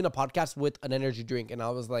correlate doing a podcast with an energy drink, and I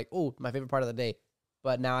was like, oh, my favorite part of the day.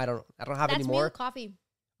 But now I don't have That's any me more. with coffee.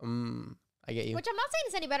 I get you. Which I'm not saying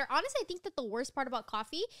it's any better. Honestly, I think that the worst part about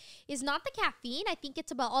coffee is not the caffeine. I think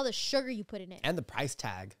it's about all the sugar you put in it. And the price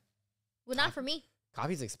tag. Well, not for me.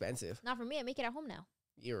 Coffee's expensive. Not for me. I make it at home now.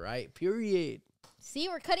 You're right. Period. See,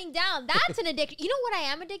 we're cutting down. That's an addiction. You know what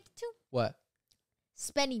I am addicted to? What?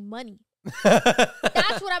 Spending money.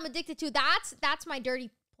 That's what I'm addicted to. That's my dirty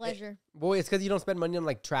pleasure. Boy, it's because you don't spend money on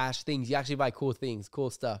like trash things. You actually buy cool things, cool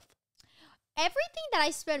stuff. Everything that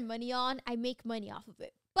I spend money on, I make money off of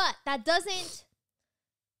it. But that doesn't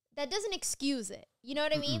excuse it. You know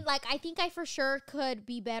what I mean? Like, I think I for sure could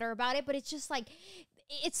be better about it, but it's just like,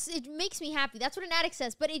 it makes me happy. That's what an addict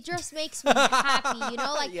says, but it just makes me happy, you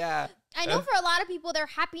know? Like, yeah. I know for a lot of people, their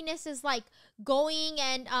happiness is like going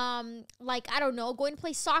and, like, I don't know, going to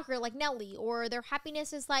play soccer like Nelly, or their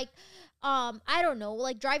happiness is like, I don't know,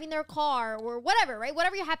 like driving their car or whatever, right?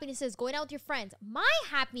 Whatever your happiness is, going out with your friends. My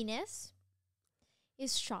happiness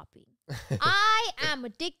is shopping. I am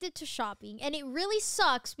addicted to shopping, and it really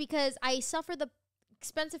sucks because I suffer the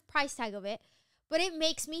expensive price tag of it, but it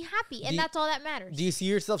makes me happy, and that's all that matters. Do you see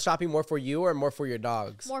yourself shopping more for you or more for your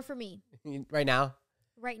dogs? More for me. Right now?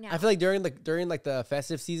 Right now. I feel like during the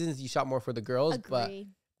festive seasons, you shop more for the girls, Agree.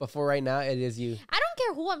 but for right now, it is you. I don't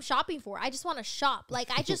care who I'm shopping for. I just want to shop.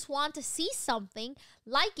 Like, I just want to see something,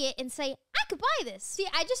 like it, and say, I could buy this. See,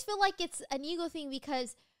 I just feel like it's an ego thing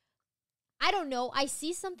because I don't know. I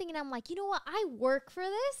see something and I'm like, you know what? I work for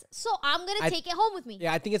this, so I'm going to take it home with me.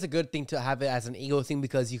 Yeah, I think it's a good thing to have it as an ego thing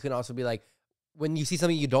because you can also be like, when you see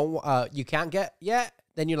something you can't get yet,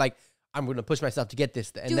 then you're like, I'm going to push myself to get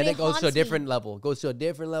this. And Dude, then it goes to a haunts me. different level. It goes to a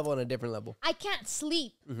different level and a different level. I can't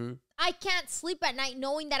sleep. Mm-hmm. I can't sleep at night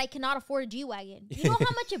knowing that I cannot afford a G-Wagon. You know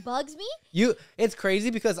how much it bugs me? It's crazy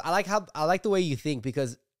because I like the way you think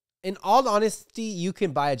because in all honesty, you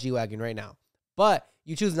can buy a G-Wagon right now. But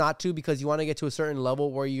you choose not to because you want to get to a certain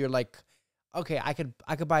level where you're like, okay, I could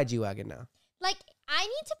buy a G-Wagon now. Like, I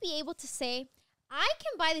need to be able to say, I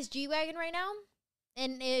can buy this G-Wagon right now,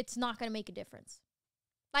 and it's not going to make a difference.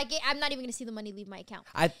 Like, I'm not even going to see the money leave my account.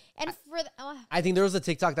 I think there was a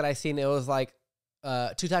TikTok that I seen. It was like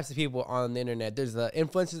two types of people on the internet. There's the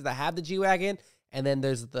influencers that have the G-Wagon, and then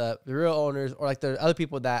there's the real owners, or like the other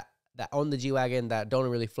people that own the G-Wagon that don't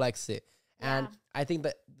really flex it. Yeah. And I think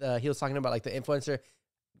that he was talking about like the influencer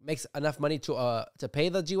makes enough money to pay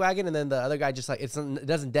the G-Wagon, and then the other guy just like it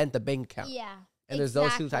doesn't dent the bank account. Yeah. And there's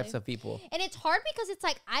those two types of people. And it's hard because it's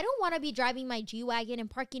like, I don't want to be driving my G-Wagon and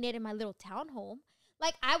parking it in my little townhome.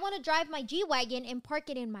 Like, I want to drive my G-Wagon and park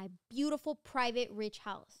it in my beautiful, private, rich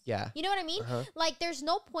house. Yeah. You know what I mean? Uh-huh. Like, there's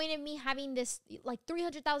no point in me having this, like,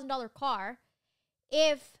 $300,000 car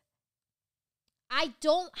if I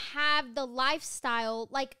don't have the lifestyle.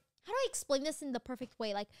 Like, how do I explain this in the perfect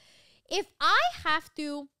way? Like, if I have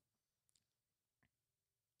to,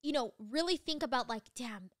 you know, really think about, like,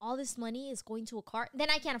 damn, all this money is going to a car, then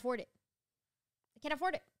I can't afford it. I can't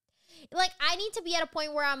afford it. Like, I need to be at a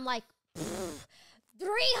point where I'm like,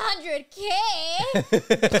 $300K.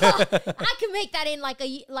 I can make that in like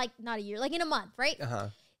not a year, like in a month, right? Uh-huh.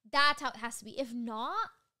 That's how it has to be. If not,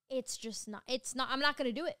 it's just not. It's not. I'm not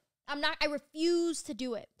gonna do it. I refuse to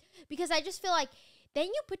do it because I just feel like then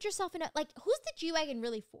you put yourself in a, like, who's the G-Wagon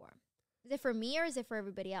really for? Is it for me or is it for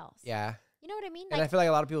everybody else? Yeah. You know what I mean? And I feel like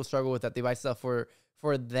a lot of people struggle with that. They buy stuff for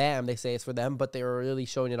them. They say it's for them, but they are really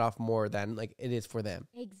showing it off more than like it is for them.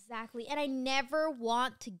 Exactly. And I never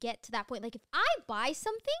want to get to that point. Like, if I buy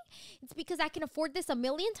something, it's because I can afford this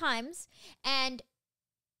 1,000,000 times and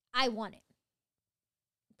I want it.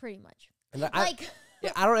 Pretty much. And I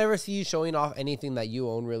don't ever see you showing off anything that you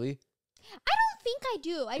own, really. I don't think I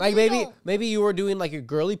do. I like really don't. maybe you were doing like your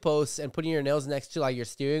girly posts and putting your nails next to like your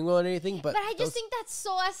steering wheel and anything, but I just think that's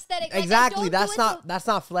so aesthetic. Exactly. Like, that's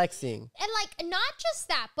not flexing. And like, not just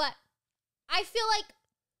that, but I feel like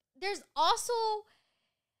there's also,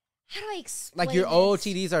 how do I explain like your this?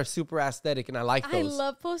 OOTDs are super aesthetic, and I like those. I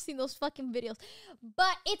love posting those fucking videos,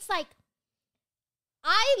 but it's like,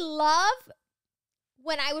 I love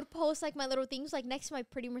when I would post like my little things like next to my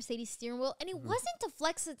pretty Mercedes steering wheel, and it wasn't to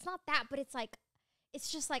flex. It's not that, but it's like, it's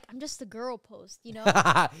just like, I'm just a girl post, you know?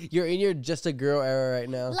 You're in your just a girl era right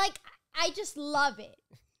now. Like, I just love it.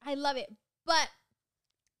 I love it. But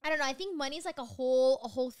I don't know. I think money is like a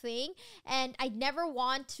whole thing. And I never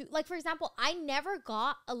want to, like, for example, I never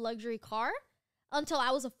got a luxury car until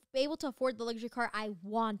I was able to afford the luxury car I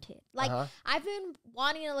wanted. Like, I've been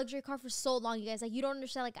wanting a luxury car for so long, you guys. Like, you don't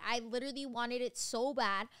understand. Like, I literally wanted it so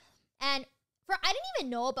bad. And I didn't even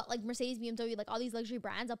know about like Mercedes, BMW, like all these luxury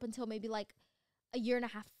brands up until maybe like a year and a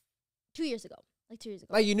half, 2 years ago. like 2 years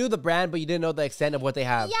ago. Like you knew the brand, but you didn't know the extent of what they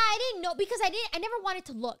have. Yeah, I didn't know because I never wanted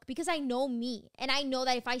to look because I know me and I know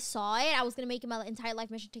that if I saw it, I was gonna make it my entire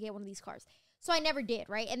life mission to get one of these cars. So I never did,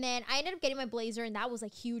 right? And then I ended up getting my Blazer, and that was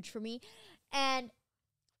like huge for me. And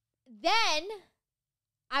then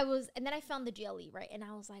I found the GLE, right? And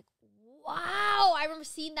I was like, wow! I remember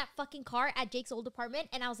seeing that fucking car at Jake's old apartment,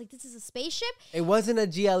 and I was like, this is a spaceship. It wasn't a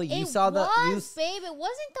GLE. Babe. It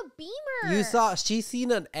wasn't the Beamer. She's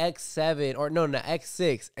seen an X7 or no, an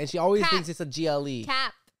X6, and she always thinks it's a GLE.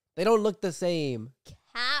 Cap. They don't look the same.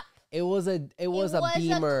 Cap. It was a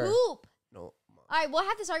Beamer. A coupe. No. All right, we'll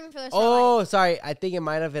have this argument for the rest Oh, of our life. sorry. I think it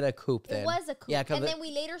might have been a coupe then. It was a coupe. Yeah, and then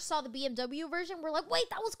we later saw the BMW version. We're like, wait,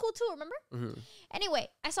 that was cool too, remember? Mm-hmm. Anyway,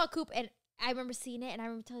 I saw a coupe, and I remember seeing it, and I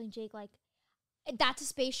remember telling Jake, like, that's a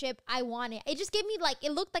spaceship. I want it. It just gave me, like,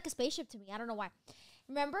 it looked like a spaceship to me. I don't know why.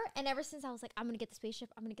 Remember? And ever since I was like, I'm going to get the spaceship.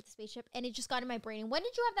 I'm going to get the spaceship. And it just got in my brain. And when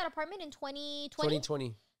did you have that apartment? In 2020?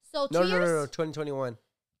 2020. So 2 years? No, 2021.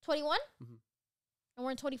 21? Mm-hmm. And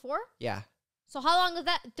we're in 24? Yeah. So how long is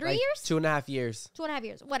that? 3 years? 2.5 years. 2.5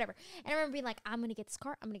 years, whatever. And I remember being like, I'm going to get this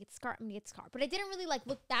car. I'm going to get this car. I'm going to get this car. But I didn't really like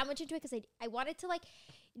look that much into it because I wanted to like,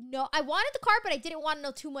 know, I wanted the car, but I didn't want to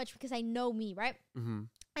know too much because I know me, right? Mm-hmm.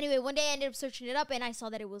 Anyway, one day I ended up searching it up and I saw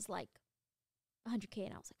that it was like 100K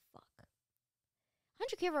and I was like, fuck.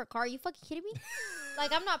 100K for a car? Are you fucking kidding me?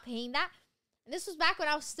 Like, I'm not paying that. And this was back when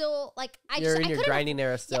I was still like, You're in your grinding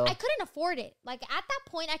era still. Yeah, I couldn't afford it. Like at that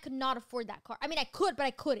point, I could not afford that car. I mean, I could, but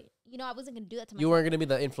I couldn't. You know, I wasn't gonna do that to myself. You weren't gonna be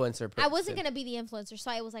the influencer person. I wasn't gonna be the influencer,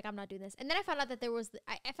 so I was like, I'm not doing this. And then I found out that there was,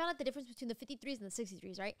 I found out the difference between the 53s and the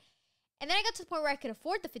 63s, right? And then I got to the point where I could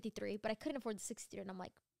afford the 53, but I couldn't afford the 63, and I'm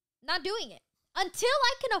like, not doing it until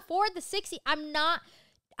I can afford the 60. I'm not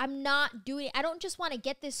doing it. I don't just want to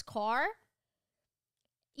get this car,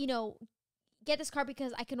 you know. Get this car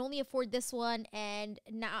because I can only afford this one and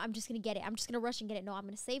now I'm just going to get it. I'm just going to rush and get it. No, I'm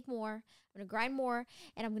going to save more. I'm going to grind more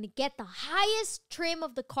and I'm going to get the highest trim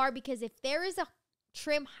of the car because if there is a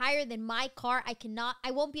trim higher than my car,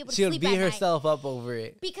 I won't be able to sleep at night. She'll beat herself up over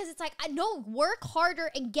it. Because it's like, no, work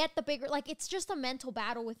harder and get the bigger, like it's just a mental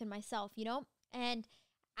battle within myself, you know? And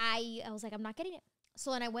I was like, I'm not getting it.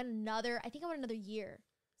 So then I went another year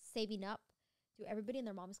saving up. Dude, everybody and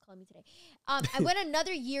their mom is calling me today. I went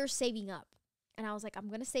another year saving up. And I was like, I'm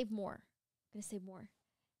going to save more.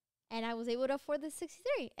 And I was able to afford the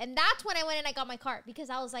 63. And that's when I went and I got my car. Because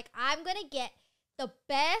I was like, I'm going to get the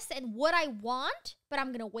best and what I want. But I'm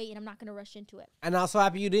going to wait and I'm not going to rush into it. And I'm so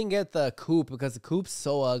happy you didn't get the coupe. Because the coupe's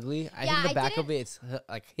so ugly. I think the back of it's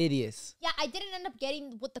like hideous. Yeah, I didn't end up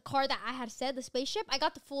getting with the car that I had said, the spaceship. I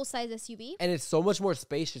got the full-size SUV. And it's so much more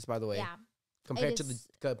spacious, by the way. Yeah. Compared to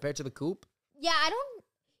the coupe. Yeah,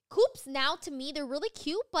 coupes now to me, they're really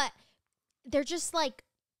cute. But they're just like,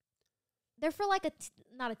 they're for like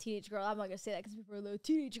not a teenage girl. I'm not going to say that because people are like,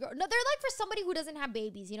 teenage girl. No, they're like for somebody who doesn't have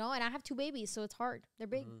babies, you know? And I have 2 babies, so it's hard. They're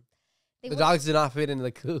big. Mm-hmm. The dogs do not fit into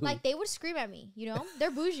the coupe. Like, they would scream at me, you know? They're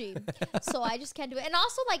bougie. So I just can't do it. And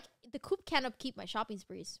also, like, the coupe can't upkeep my shopping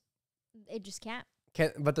sprees. It just can't.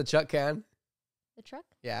 But the truck can. The truck?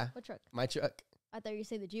 Yeah. What truck? My truck. I thought you were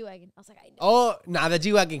saying the G-Wagon. I was like, I know. Oh, nah, the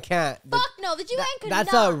G-Wagon can't. Fuck no, the G-Wagon could not.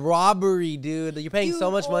 That's a robbery, dude. You're paying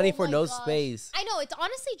so much money for no space. I know. It's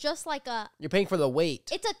honestly just like You're paying for the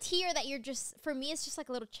weight. It's a tier that you're just, for me, it's just like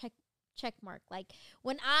a little check mark. Like,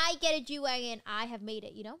 when I get a G-Wagon, I have made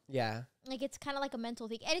it, you know? Yeah. Like, it's kind of like a mental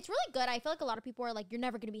thing. And it's really good. I feel like a lot of people are like, you're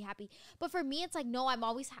never going to be happy. But for me, it's like, no, I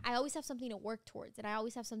always have something to work towards. And I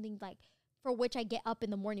always have something like, for which I get up in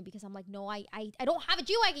the morning because I'm like, no, I don't have a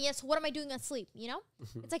G-Wagon yet, so what am I doing asleep, you know?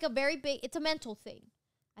 It's like it's a mental thing,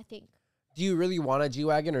 I think. Do you really want a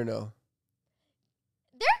G-Wagon or no?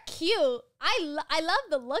 They're cute. I love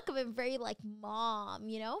the look of it, very like mom,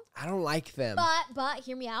 you know? I don't like them. But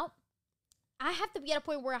hear me out. I have to be at a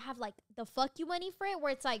point where I have like the fuck you money for it,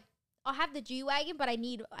 where it's like, I'll have the G-Wagon, but I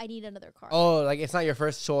need another car. Oh, like it's not your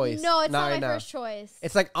first choice. No, it's not my first choice.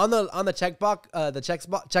 It's like on the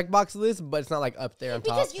checkbox list, but it's not like up there on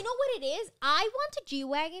top. Because you know what it is? I want a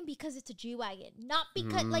G-Wagon because it's a G-Wagon, not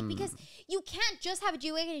because because you can't just have a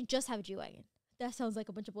G-Wagon and just have a G-Wagon. That sounds like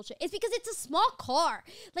a bunch of bullshit. It's because it's a small car.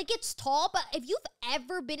 Like, it's tall, but if you've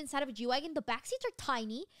ever been inside of a G-Wagon, the back seats are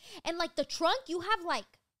tiny, and like the trunk, you have like.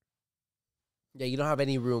 Yeah, you don't have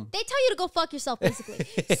any room. They tell you to go fuck yourself, basically.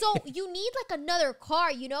 So you need like another car,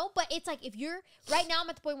 you know? But it's like right now I'm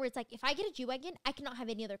at the point where it's like, if I get a G-Wagon, I cannot have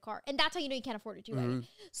any other car. And that's how you know you can't afford a G-Wagon.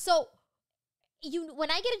 So when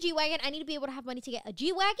I get a G-Wagon, I need to be able to have money to get a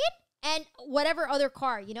G-Wagon and whatever other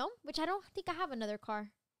car, you know? Which I don't think I have another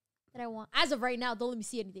car that I want. As of right now, don't let me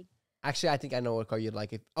see anything. Actually, I think I know what car you'd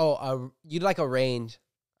like. You'd like a Range.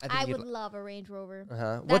 I would love a Range Rover.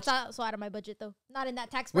 What's That's also out of my budget though. Not in that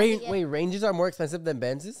tax bracket yet. wait? Ranges are more expensive than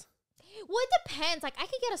Benzes, Well, it depends. Like I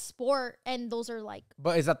could get a Sport, and those are like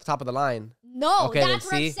but is that the top of the line? no. Okay, That's then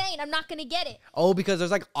what I'm see? saying. I'm not gonna get it. Oh, because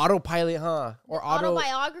there's like autopilot, huh? Or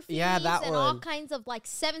Autobiographies, Yeah, that and all one. kinds of like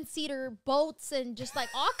 7-seater boats and just like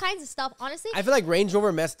all kinds of stuff. Honestly, I feel like Range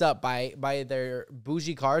Rover messed up by their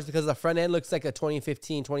bougie cars because the front end looks like a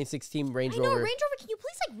 2015, 2016 Range I Rover. know Range Rover. Can you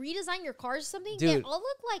please like redesign your cars or something? They Dude. all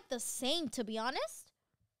look like the same, to be honest.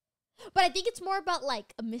 But I think it's more about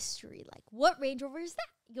like a mystery. Like, what Range Rover is that?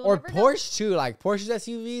 You'll Or never know. Porsche too, like Porsche's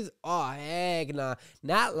SUVs. Oh heck, nah,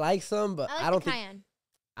 not like some, but I I like don't the think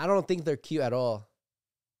Cayenne. they're cute at all.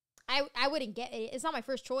 I wouldn't get it. It's not my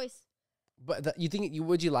first choice. But you think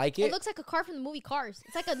would you like It it? looks like a car from the movie Cars.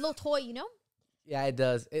 It's like a little toy, you know? Yeah, it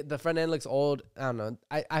does. The front end looks old. I don't know.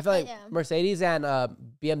 I feel like Yeah. Mercedes and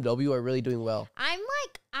BMW are really doing well.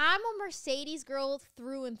 I'm a Mercedes girl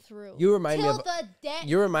through and through. You remind me Till of the death.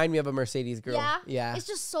 you remind me of a Mercedes girl. Yeah? Yeah. It's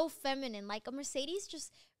just so feminine. Like a Mercedes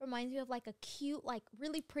just reminds me of like a cute, like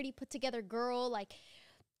really pretty put together girl. Like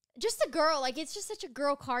just a girl. Like it's just such a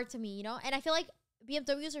girl car to me, you know? And I feel like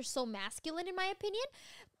BMWs are so masculine in my opinion.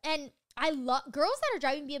 And I love girls that are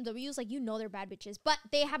driving BMWs, like, you know, they're bad bitches, but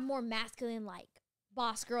they have more masculine, like,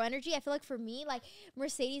 boss girl energy. I feel like for me, like,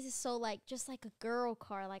 Mercedes is so, like, just like a girl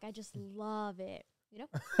car. Like, I just love it, you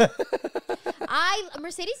know?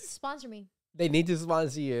 Mercedes sponsor me. They need to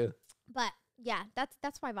sponsor you. But, yeah,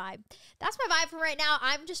 that's my vibe. That's my vibe for right now.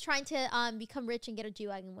 I'm just trying to become rich and get a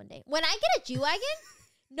G-Wagon one day. When I get a G-Wagon,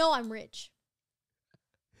 no, I'm rich.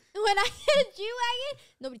 When I get a G-Wagon,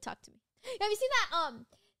 nobody talk to me. Have you seen that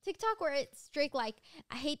TikTok where it's Drake like,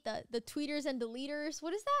 I hate the tweeters and deleters?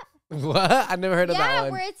 What is that? What? I've never heard of that Yeah,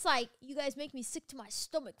 one. where it's like, you guys make me sick to my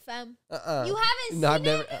stomach, fam. You haven't No, seen I've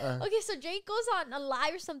it? never. Okay, so Drake goes on a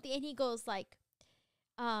live or something, and he goes like,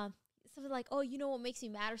 something like, oh, you know what makes me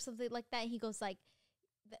mad or something like that. And he goes like,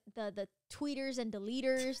 the tweeters and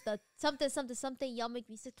deleters, the something, y'all make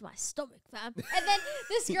me sick to my stomach, fam. And then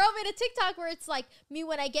this girl made a TikTok where it's like me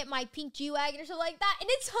when I get my pink G-Wagon or something like that. And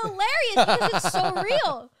it's hilarious because it's so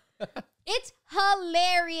real. It's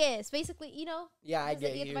hilarious. Basically, you know? Yeah, I Does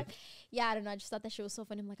it get the you. vibe? Yeah, I don't know. I just thought that shit was so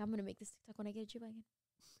funny. I'm like, I'm going to make this TikTok when I get a G-Wagon.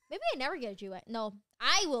 Maybe I never get a G-Wagon. No,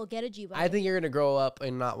 I will get a G-Wagon. I think you're gonna grow up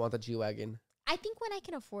and not want the G-Wagon. I think when I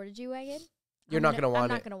can afford a G-Wagon, You're not gonna want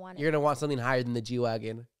I'm it. not going to want it. You're gonna want something higher than the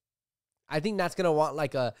G-Wagon. I think that's gonna want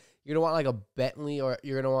like a. You're gonna want like a Bentley, or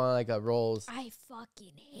you're gonna want like a Rolls. I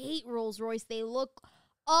fucking hate Rolls Royce. They look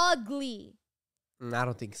ugly. I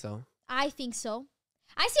don't think so. I think so.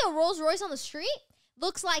 I see a Rolls Royce on the street. It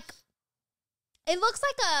looks like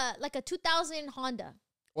a 2000 Honda.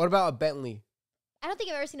 What about a Bentley? I don't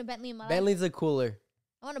think I've ever seen a Bentley in my life. Bentley's a cooler.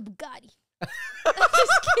 I want a Bugatti. I'm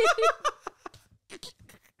just kidding.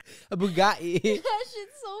 A Bugatti. That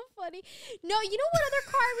shit's so funny. No, you know what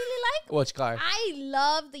other car I really like? Which car? I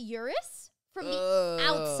love the Urus from the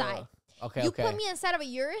outside. Okay, You okay. put me inside of a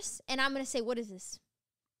Urus, and I'm gonna say, what is this?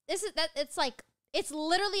 This is that. It's like, it's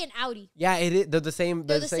literally an Audi. Yeah, it is. They're the same.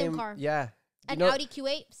 They're the same car. Yeah. You An know, Audi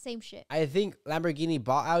Q8, same shit. I think Lamborghini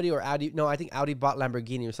bought Audi, or Audi. No, I think Audi bought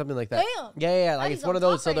Lamborghini or something like that. Damn. Yeah. Like Audi's it's one on of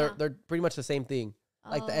those. top So right now. they're pretty much the same thing.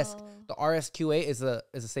 Like the RSQ8 is the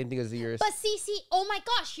same thing as the Urus. But see, oh my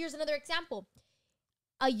gosh, here's another example.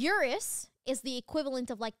 A Urus is the equivalent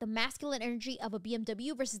of like the masculine energy of a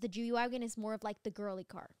BMW versus the G-Wagon is more of like the girly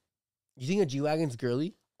car. You think a G-Wagon's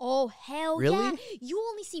girly? Oh, hell Really? yeah. You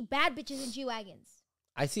only see bad bitches in G-Wagons.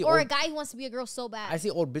 I see Or a old, guy who wants to be a girl so bad. I see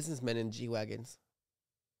old businessmen in G-Wagons.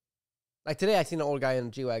 Like today, I seen an old guy in a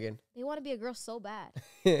G-Wagon. They want to be a girl so bad.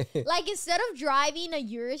 Like, instead of driving a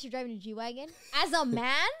Urus, you're driving a G-Wagon. As a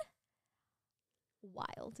man,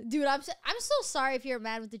 wild. Dude, I'm so sorry if you're a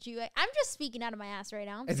man with the G-Wagon. I'm just speaking out of my ass right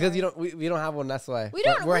now. I'm It's because sorry. we don't have one. That's why We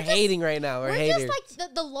don't- We're we're just- hating right now. We're haters. just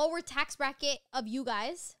like the lower tax bracket of you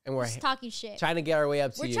guys. And we're just talking shit. trying to get our way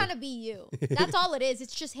up to We're you. trying to be you. That's all it is.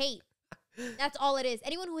 It's just hate. That's all it is.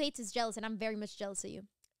 Anyone who hates is jealous, and I'm very much jealous of you.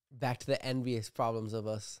 Back to the envious problems of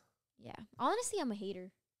us. Yeah. Honestly, I'm a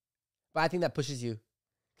hater. But I think that pushes you.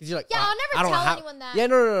 Because you're like, Yeah, "Ah, I'll I never don't tell have-" anyone that. Yeah,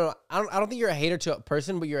 no. I don't think you're a hater to a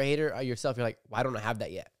person, but you're a hater yourself. You're like, well, I don't have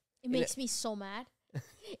that yet. It makes me so mad.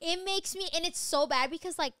 It makes me, and it's so bad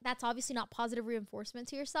because, like, that's obviously not positive reinforcement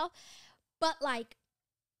to yourself. But, like,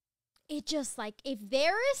 it just, like, if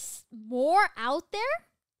there is more out there,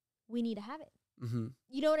 we need to have it. Mm-hmm.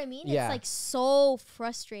 You know what I mean? Yeah. It's, like, so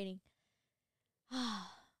frustrating.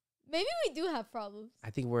 Maybe we do have problems.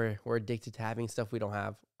 I think we're addicted to having stuff we don't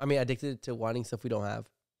have. I mean, addicted to wanting stuff we don't have.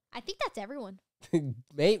 I think that's everyone.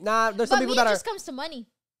 Maybe nah. There's But some people me, that it are. just comes to money.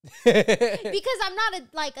 Because I'm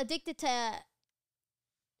not, addicted to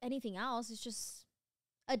anything else. It's just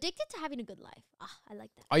addicted to having a good life. Ah, I like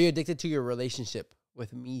that. Are you addicted to your relationship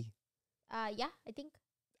with me? Yeah, I think.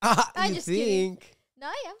 You just kidding. think? No,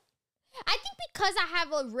 yeah. I think because I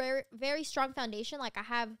have a very strong foundation, like I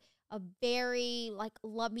have a very like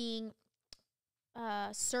loving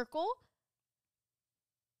circle.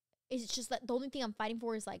 It's just that the only thing I'm fighting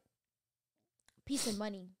for is like peace and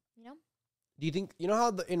money, you know? Do you think, you know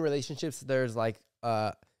how in relationships there's like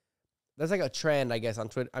a trend, I guess, on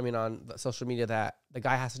Twitter, I mean on the social media, that the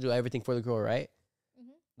guy has to do everything for the girl, right?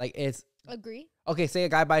 Mm-hmm. Like it's Agree. okay, say a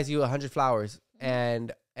guy buys you 100 flowers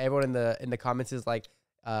and everyone in the comments is like,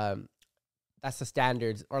 that's the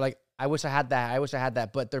standards, or like, I wish I had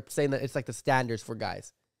that, but they're saying that it's like the standards for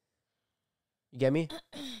guys. You get me?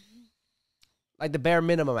 Like the bare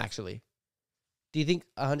minimum, actually. Do you think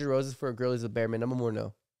 100 roses for a girl is the bare minimum or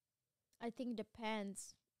no? I think it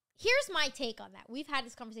depends. Here's my take on that. We've had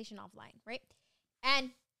this conversation offline, right?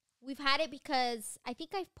 And we've had it because I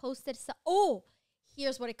think I've posted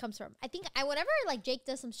here's what it comes from. I think whenever like Jake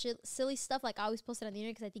does some silly stuff, like I always post it on the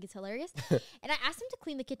internet because I think it's hilarious. And I asked him to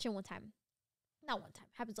clean the kitchen one time. Not one time.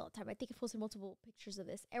 Happens all the time. I think I've posted multiple pictures of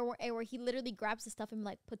this. And where he literally grabs the stuff and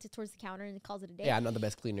like puts it towards the counter and calls it a day. Yeah, I'm not the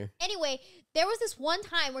best cleaner. Anyway, there was this one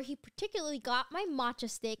time where he particularly got my matcha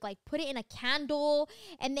stick, like put it in a candle,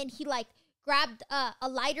 and then he like grabbed a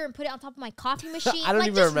lighter and put it on top of my coffee machine. I don't like,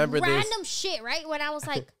 even remember this. Random shit, right? When I was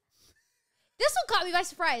like, this one caught me by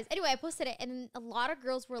surprise. Anyway, I posted it, and a lot of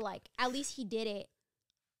girls were like, at least he did it.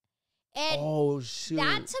 And oh, shoot.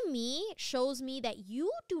 That to me shows me that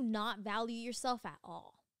you do not value yourself at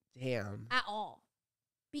all. Damn. At all.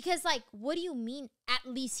 Because, like, what do you mean, at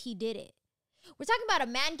least he did it? We're talking about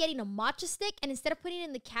a man getting a matcha stick, and instead of putting it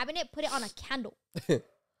in the cabinet, put it on a candle.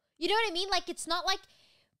 You know what I mean? Like, it's not like...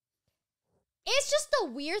 It's just a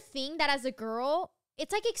weird thing that as a girl,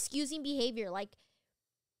 it's like excusing behavior. Like,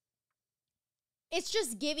 it's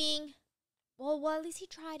just giving... Well, at least he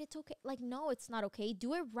tried. It's okay. Like, no, it's not okay.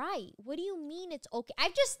 Do it right. What do you mean it's okay?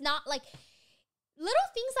 I've just not, like, little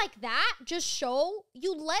things like that just show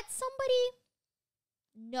you let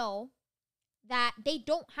somebody know that they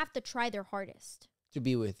don't have to try their hardest. To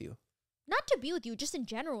be with you. Not to be with you, just in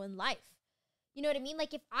general in life. You know what I mean?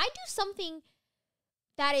 Like, if I do something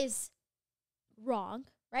that is wrong,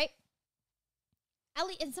 right?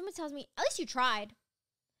 And someone tells me, at least you tried.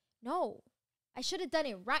 No. I should have done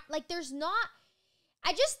it right. Like, there's not...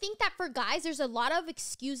 I just think that for guys, there's a lot of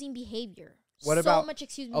excusing behavior. What so about... much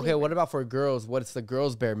excusing Okay, behavior. what about for girls? What's the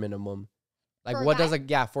girl's bare minimum? Like, For a what guy?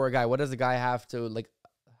 does for a guy, what does a guy have to, like,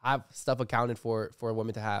 have stuff accounted for a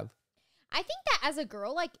woman to have? I think that as a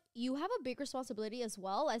girl, like, you have a big responsibility as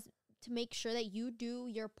well as to make sure that you do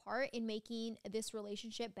your part in making this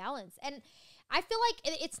relationship balance. And I feel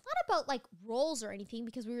like it's not about, like, roles or anything,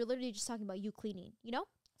 because we were literally just talking about you cleaning, you know?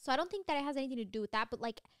 So I don't think that it has anything to do with that. But,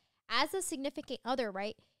 like, as a significant other,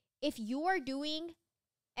 right, if you are doing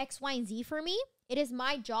X, Y, and Z for me, it is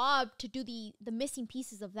my job to do the missing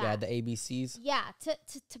pieces of that. Yeah, the ABCs. Yeah,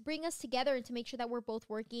 to bring us together and to make sure that we're both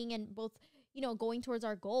working and both, you know, going towards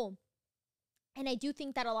our goal. And I do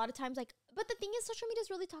think that a lot of times, like, but the thing is, social media is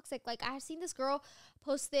really toxic. Like, I have seen this girl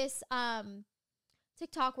post this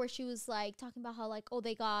TikTok where she was, like, talking about how, like,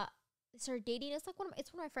 they started dating. It's like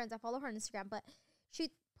it's one of my friends. I follow her on Instagram, but she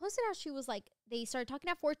posted how she was like, they started talking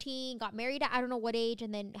at 14, got married at I don't know what age,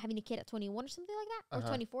 and then having a kid at 21 or something like that, or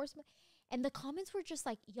 24 or something. And the comments were just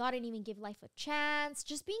like, y'all didn't even give life a chance,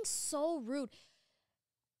 just being so rude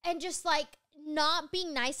and just like not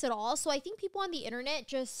being nice at all. So I think people on the internet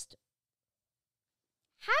just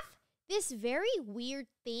have this very weird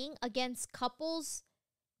thing against couples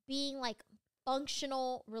being like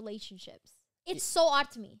functional relationships. It's so odd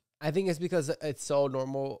to me. I think it's because it's so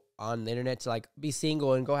normal on the internet to like be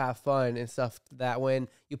single and go have fun and stuff, that when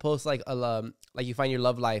you post like like you find your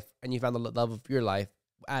love life and you found the love of your life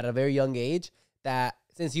at a very young age, that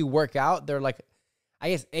since you work out, they're like,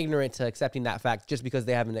 I guess, ignorant to accepting that fact just because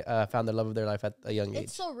they haven't found the love of their life at a young age.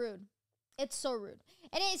 It's so rude. It's so rude.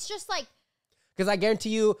 And it's just like, because I guarantee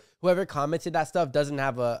you, whoever commented that stuff doesn't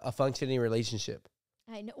have a functioning relationship.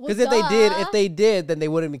 I know. Because if they did, then they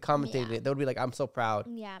wouldn't be commentating it. They would be like, I'm so proud.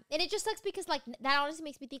 Yeah. And it just sucks because, like, that honestly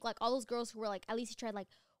makes me think, like, all those girls who were like, at least he tried, like,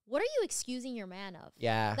 what are you excusing your man of?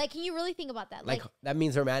 Yeah. Like, can you really think about that? Like that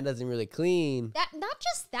means her man doesn't really clean. That, not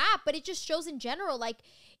just that, but it just shows in general, like,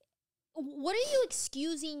 what are you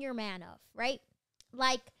excusing your man of, right?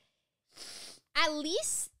 Like, at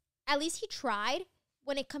least he tried.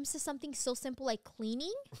 When it comes to something so simple like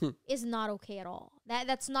cleaning is not okay at all.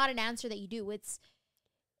 That's not an answer that you do.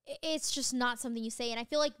 It's just not something you say. And I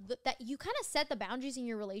feel like that you kind of set the boundaries in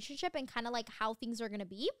your relationship and kind of like how things are going to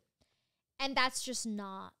be. And that's just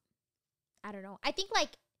not, I don't know. I think like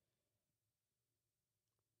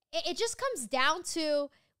it just comes down to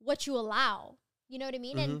what you allow. You know what I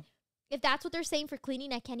mean? And if that's what they're saying for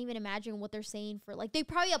cleaning, I can't even imagine what they're saying for like, they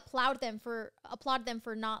probably applaud them for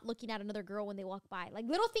not looking at another girl when they walk by. Like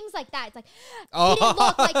little things like that. It's like, he didn't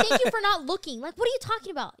look. Like, thank you for not looking. Like, what are you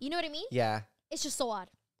talking about? You know what I mean? Yeah. It's just so odd.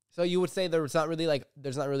 So you would say there's not really like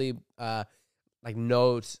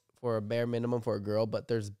notes for a bare minimum for a girl, but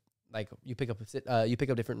there's like you pick up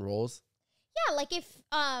different roles. Yeah, like if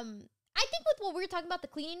I think with what we're talking about the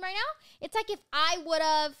cleaning right now, it's like if I would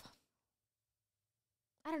have,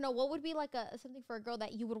 I don't know, what would be like something for a girl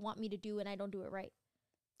that you would want me to do and I don't do it right.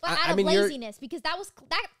 But out of laziness, because that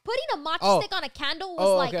putting a matchstick on a candle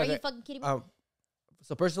was are you fucking kidding me?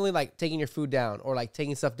 So personally, like taking your food down or like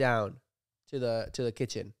taking stuff down to the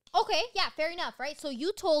kitchen. Okay, yeah, fair enough, right? So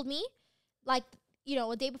you told me, like, you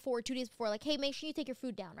know, a day before, 2 days before, like, hey, make sure you take your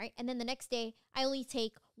food down, right? And then the next day, I only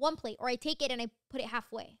take one plate, or I take it and I put it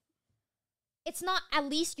halfway. It's not at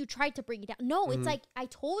least you tried to bring it down. No, it's like I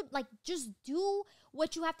told, like, just do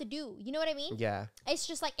what you have to do. You know what I mean? Yeah. It's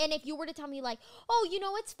just like, and if you were to tell me like, oh, you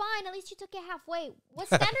know, it's fine. At least you took it halfway. What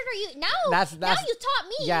standard are you? Now you taught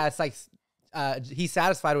me. Yeah, it's like he's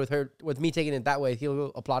satisfied with me taking it that way.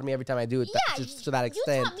 He'll applaud me every time I do it. Yeah, just to that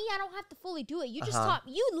extent. You taught me I don't have to fully do it. You just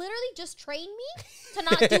you literally just trained me to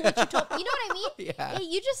not do what you told me. You know what I mean? Yeah.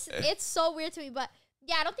 It's so weird to me, but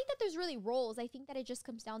yeah, I don't think that there's really roles. I think that it just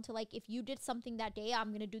comes down to like, if you did something that day, I'm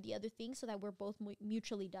going to do the other thing so that we're both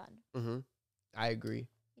mutually done. Mm-hmm. I agree.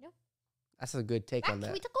 You know? That's a good take on that.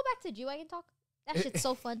 Can we go back to G-Wagon talk? That shit's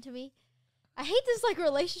so fun to me. I hate this like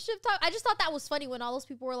relationship talk. I just thought that was funny when all those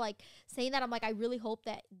people were like saying that. I'm like, I really hope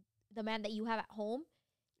that the man that you have at home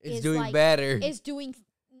is doing like, better. Is doing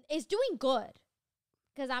good.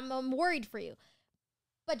 Because I'm worried for you.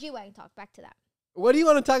 But G-Wagon talk, back to that. What do you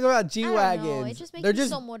want to talk about G-Wagons? It just makes me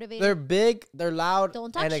so motivated. They're big, they're loud,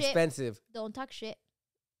 and expensive. Don't talk shit.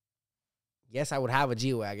 Yes, I would have a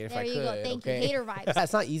G-Wagon if I could. There you go. Thank you. Hater vibes.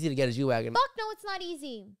 That's not easy to get a G-Wagon. Fuck no, it's not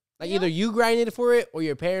easy. Like either you grinded for it or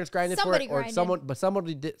your parents grinded for it, or grinded.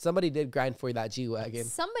 somebody did grind for that G-Wagon.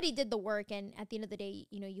 Somebody did the work, and at the end of the day,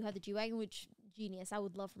 you know, you have the G-Wagon, which genius. I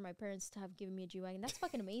would love for my parents to have given me a G-Wagon. That's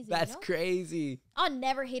fucking amazing. That's crazy. I'll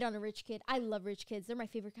never hate on a rich kid. I love rich kids. They're my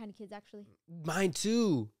favorite kind of kids, actually. Mine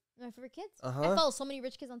too. My favorite kids. I follow so many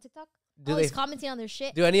rich kids on TikTok. Do always commenting on their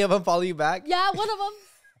shit. Do any of them follow you back? Yeah, one of them.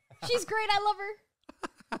 She's great. I love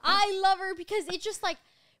her. I love her because it just like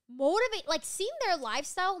motivate, like seeing their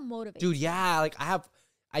lifestyle motivates. Dude, yeah, like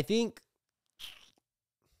I think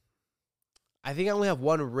I only have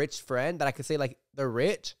one rich friend that I could say like they're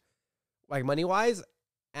rich, like money wise,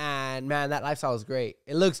 and man, that lifestyle is great.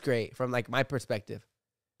 It looks great from like my perspective.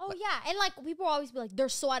 Oh like, yeah, and like people always be like they're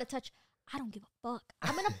so out of touch. I don't give a fuck.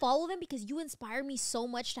 I'm gonna follow them because you inspire me so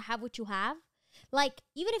much to have what you have. Like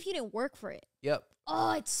even if you didn't work for it. Yep.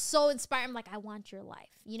 Oh, it's so inspiring. I'm like, I want your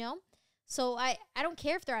life, you know? So I don't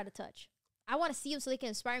care if they're out of touch. I want to see them so they can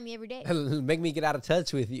inspire me every day. Make me get out of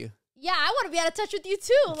touch with you. Yeah, I want to be out of touch with you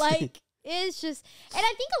too. Like, it's just, and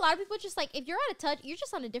I think a lot of people just like, if you're out of touch, you're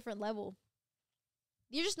just on a different level.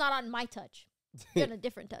 You're just not on my touch. You're on a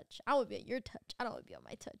different touch. I want to be on your touch. I don't want to be on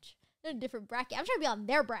my touch. They're in a different bracket. I'm trying to be on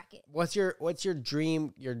their bracket. What's your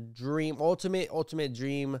dream, ultimate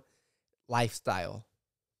dream lifestyle?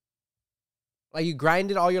 Like you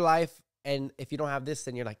grinded all your life, and if you don't have this,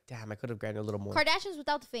 then you're like, damn, I could have grinded a little more. Kardashians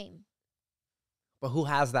without the fame. But who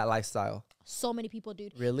has that lifestyle? So many people,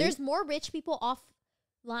 dude. Really? There's more rich people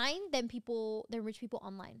offline than rich people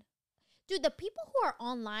online. Dude, the people who are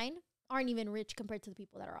online aren't even rich compared to the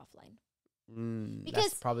people that are offline. Because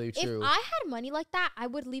that's probably true. If I had money like that, I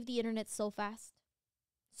would leave the internet so fast.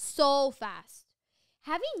 So fast.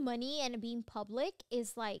 Having money and being public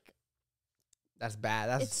is like... That's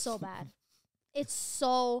bad. It's so bad. It's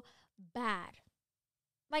so bad.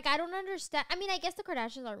 Like, I don't understand. I mean, I guess the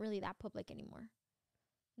Kardashians aren't really that public anymore.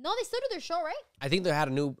 No, they still do their show, right? I think they had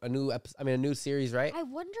a new series, right? I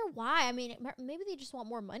wonder why. I mean, maybe they just want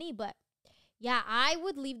more money, but yeah, I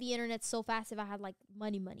would leave the internet so fast if I had like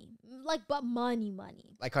money. Like, but money.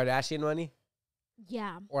 Like Kardashian money?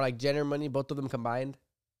 Yeah. Or like Jenner money, both of them combined?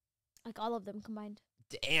 Like all of them combined.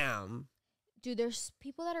 Damn. Dude, there's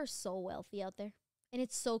people that are so wealthy out there, and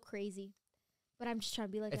it's so crazy. But I'm just trying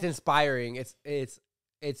to be like it's inspiring.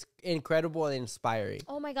 It's incredible and inspiring.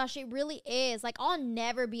 Oh my gosh, it really is. Like I'll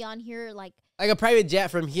never be on here like a private jet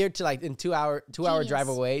from here to like in 2 hour drive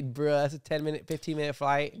away, bro. That's a 15-minute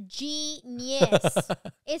flight. Genius.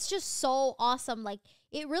 It's just so awesome. Like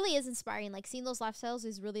it really is inspiring. Like seeing those lifestyles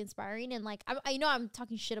is really inspiring. And like I know I'm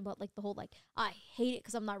talking shit about like the whole like I hate it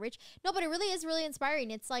because I'm not rich. No, but it really is really inspiring.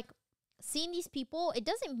 It's like seeing these people, it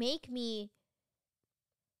doesn't make me,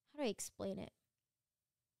 how do I explain it?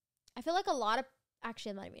 I feel like a lot of,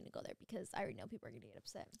 actually, I'm not even going to go there because I already know people are going to get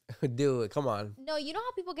upset. Do it. Come on. No, you know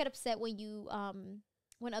how people get upset when you,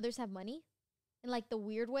 when others have money? In like the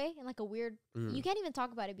weird way, in like a weird, you can't even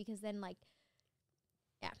talk about it because then like,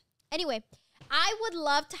 yeah. Anyway, I would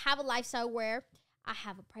love to have a lifestyle where I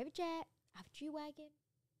have a private jet, I have a G-Wagon,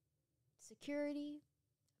 security,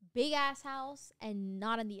 big ass house, and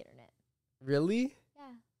not on the internet. Really?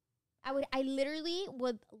 Yeah. I literally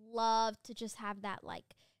would love to just have that, like,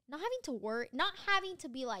 not having to work, not having to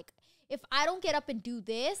be like, if I don't get up and do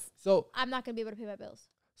this, so I'm not going to be able to pay my bills.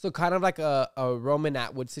 So kind of like a Roman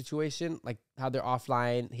Atwood situation, like how they're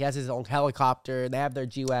offline. He has his own helicopter. They have their I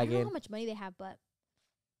don't G-Wagon. know how much money they have, but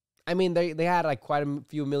I mean, they had like quite a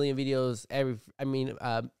few million videos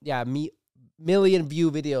million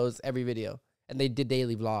view videos every video. And they did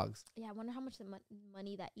daily vlogs. yeah, I wonder how much the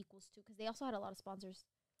money that equals to, because they also had a lot of sponsors.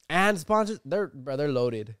 And sponsors, they're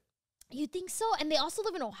loaded. You think so? And they also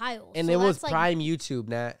live in Ohio. And so it was that's, like, prime YouTube,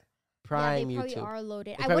 Nat. Prime yeah, they YouTube. probably are loaded.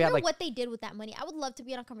 They I probably wonder had, like, what they did with that money. I would love to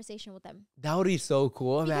be in a conversation with them. That would be so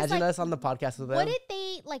cool. Because, Imagine like, us on the podcast with them. What did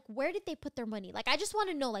they, like, where did they put their money? Like, I just want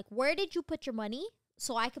to know, like, where did you put your money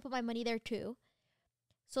so I could put my money there too,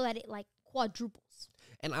 so that it, like, quadruples.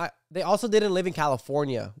 And they also didn't live in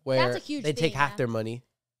California where That's a huge they take thing, half yeah. their money.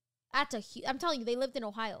 That's a huge, I'm telling you, they lived in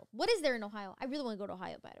Ohio. What is there in Ohio? I really want to go to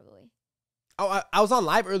Ohio, by the way. Oh, I was on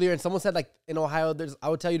live earlier and someone said, like, in Ohio, I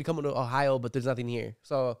would tell you to come to Ohio, but there's nothing here.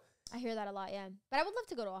 So I hear that a lot, yeah. But I would love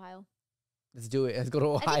to go to Ohio. let's do it. Let's go to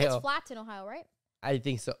Ohio. I think it's flats in Ohio, right? I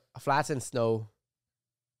think so. Flats and snow.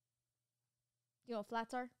 You know what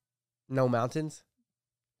flats are? No mountains?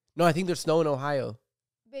 No, I think there's snow in Ohio.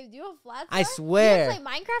 Babe, do you know what flats I are? swear. Do you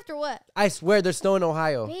play Minecraft or what? I swear there's snow in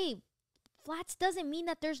Ohio. Babe, flats doesn't mean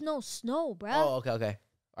that there's no snow, bruh. Oh, okay.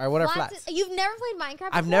 All right, what are flats? You've never played Minecraft before?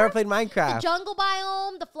 I've never played The Minecraft. jungle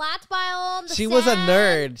biome, the flats biome, the She was a sand.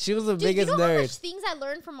 nerd. She was the Dude, biggest you know how much nerd. things I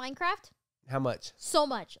learned from Minecraft? How much? So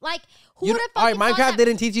much. Like, who You would d- have all right, fucking thought Minecraft that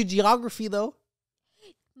didn't teach you geography, though.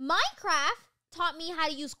 Minecraft taught me how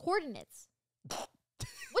to use coordinates.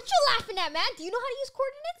 What you laughing at, man? Do you know how to use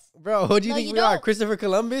coordinates? Bro, who do you No, think you we are? don't. Christopher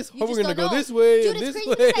Columbus? You Oh, we're just going to don't go know. this way Dude, and it's this crazy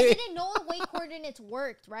because I way. didn't know the way coordinates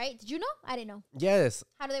worked, right? Did you know? I didn't know. Yes.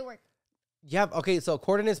 How do they work? Okay, so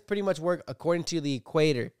coordinates pretty much work according to the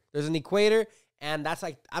equator. There's an equator, and that's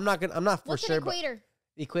like, I'm not for What's sure, an equator?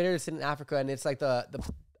 but the equator is in Africa, and it's like the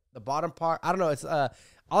bottom part. I don't know. It's all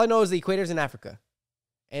I know is the equator's in Africa,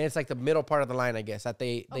 and it's like the middle part of the line, I guess, that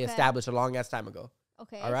they Okay. established a long ass time ago.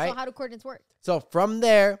 Okay. All right. So how do coordinates work? So from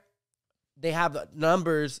there, they have the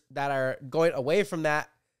numbers that are going away from that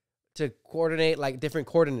to coordinate like different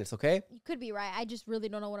coordinates. Okay. You could be right. I just really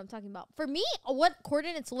don't know what I'm talking about. For me, what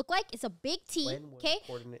coordinates look like is a big T. When was Okay.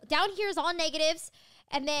 coordinate- Down here is all negatives,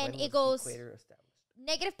 and then when it was goes the equator established?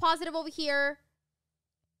 negative, positive over here.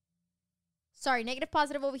 Sorry, negative,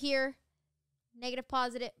 positive over here. Negative,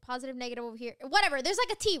 positive, positive, negative over here. Whatever. There's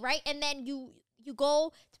like a T, right? And then you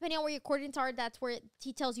go, depending on where your coordinates are, that's where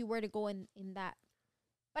T tells you where to go in that.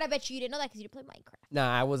 But I bet you didn't know that because you didn't play Minecraft. Nah,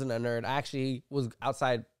 I wasn't a nerd. I actually was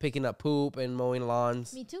outside picking up poop and mowing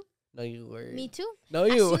lawns. Me too. No, you were. Me too. No,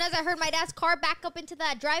 As you. soon as I heard my dad's car back up into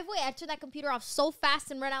that driveway, I turned that computer off so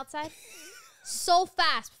fast and ran outside. So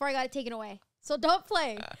fast before I got it taken away. So don't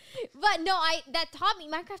play. But no,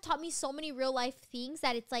 Minecraft taught me so many real life things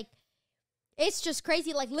that it's like, it's just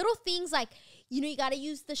crazy. Like little things like, you got to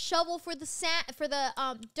use the shovel for the sand, for the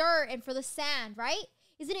dirt and for the sand, right?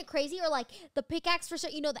 Isn't it crazy? Or like the pickaxe for,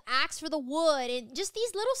 the axe for the wood, and just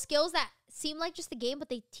these little skills that seem like just a game, but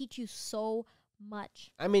they teach you so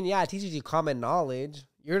much. I mean, yeah, it teaches you common knowledge.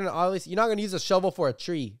 You're not going to use a shovel for a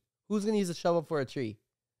tree. Who's going to use a shovel for a tree?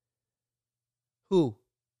 Who?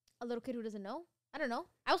 A little kid who doesn't know? I don't know.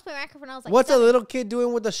 I was playing Minecraft when I was like, What's 7. a little kid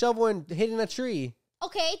doing with a shovel and hitting a tree?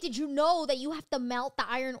 Okay, did you know that you have to melt the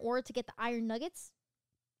iron ore to get the iron nuggets?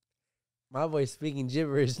 My boy's speaking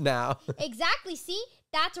gibberish now. Exactly. See,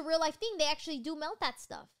 that's a real life thing. They actually do melt that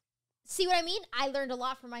stuff. See what I mean? I learned a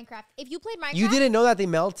lot from Minecraft. If you played Minecraft, You didn't know that they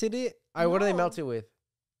melted it? All right, what do they No. melt it with?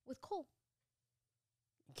 with coal.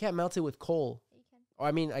 You can't melt it with coal. You can. Or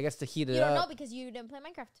I mean, I guess to heat it You don't know up. because you didn't play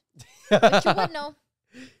Minecraft. But you would know.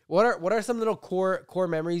 What are some little core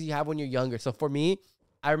memories you have when you're younger? So for me,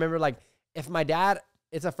 I remember like if my dad,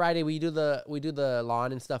 it's a Friday, we do the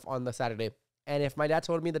lawn and stuff on the Saturday. And if my dad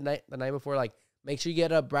told me the night before, like, make sure you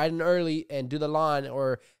get up bright and early and do the lawn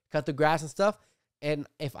or cut the grass and stuff. And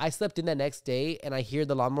if I slept in the next day and I hear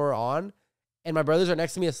the lawnmower on and my brothers are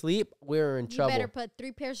next to me asleep, we're in trouble. You better put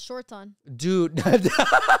 3 pairs of shorts on. Dude.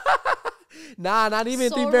 Nah, not even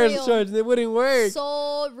So 3 pairs real. of shorts. It wouldn't work.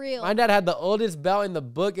 So real. My dad had the oldest belt in the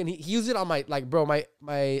book, and he used it on my, like, bro,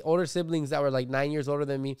 my older siblings that were like 9 years older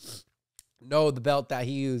than me know the belt that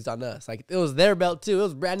he used on us. Like, it was their belt too. It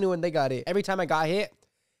was brand new when they got it. Every time I got hit,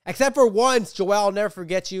 except for once, Joel, I'll never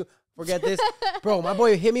forget this. Bro, my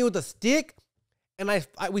boy hit me with a stick, and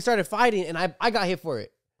we started fighting, and I got hit for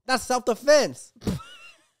it. That's self-defense.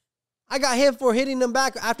 I got hit for hitting him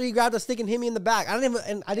back after he grabbed the stick and hit me in the back. I didn't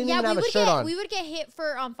even have a shirt on. We would get hit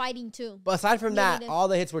for fighting too. But aside from that, all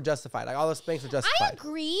the hits were justified. Like, all the spanks were justified. I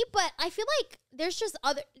agree, but I feel like there's just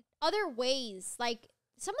other ways. Like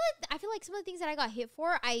I feel like some of the things that I got hit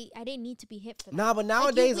for, I didn't need to be hit for. Nah, but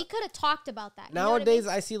nowadays we could have talked about that. Nowadays,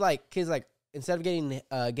 I see like kids like instead of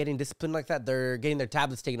getting disciplined like that, they're getting their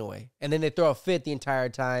tablets taken away, and then they throw a fit the entire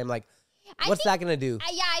time. Like, what's that gonna do?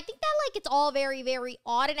 I think that like it's all very, very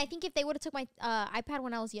odd, and I think if they would have took my iPad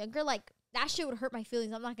when I was younger, like that shit would hurt my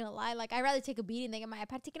feelings. I'm not gonna lie. Like, I'd rather take a beating than get my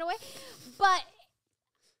iPad taken away. But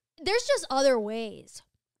there's just other ways,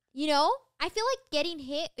 you know. I feel like getting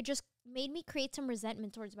hit just made me create some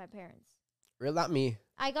resentment towards my parents. Real, not me.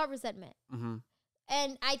 I got resentment. Mm-hmm.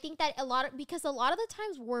 And I think that because a lot of the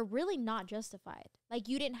times we're really not justified. Like,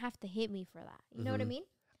 you didn't have to hit me for that. You know what I mean?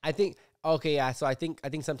 I think, okay, yeah. So I think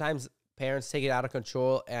sometimes parents take it out of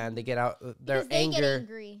control and they get out their anger. Get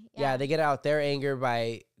angry. Yeah, they get out their anger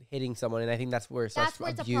by hitting someone. And I think that's where it starts That's where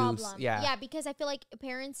it's abuse. a problem. Yeah. Yeah, because I feel like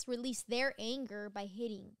parents release their anger by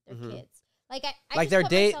hitting their kids. Like, I like their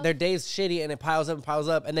day's shitty and it piles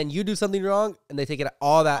up, and then you do something wrong and they take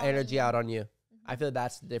all that energy out on you. I feel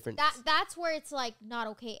that's the difference. That's where it's like not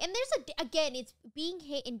okay. And there's again, it's being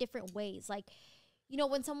hit in different ways. Like, you know,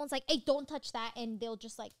 when someone's like, "Hey, don't touch that," and they'll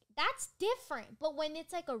just like, that's different. But when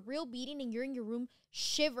it's like a real beating and you're in your room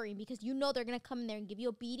shivering because you know they're gonna come in there and give you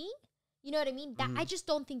a beating, you know what I mean? That I just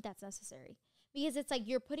don't think that's necessary, because it's like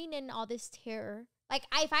you're putting in all this terror. Like,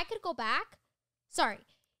 if I could go back,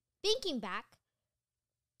 thinking back,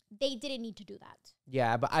 they didn't need to do that.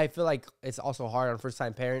 Yeah, but I feel like it's also hard on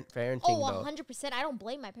first-time parenting, Oh, 100%. I don't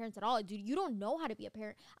blame my parents at all. Dude, you don't know how to be a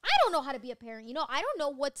parent. I don't know how to be a parent. You know, I don't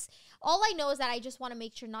know all I know is that I just want to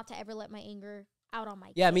make sure not to ever let my anger out on my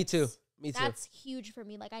kids. Yeah, me too. That's huge for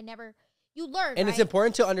me. Like, you learn, and right? it's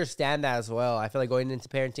important to understand that as well. I feel like going into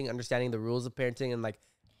parenting, understanding the rules of parenting and like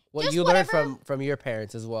what Just you learn from your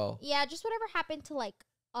parents as well. Yeah, just whatever happened to like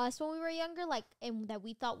us when we were younger, like, and that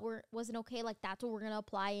we thought wasn't okay, like that's what we're gonna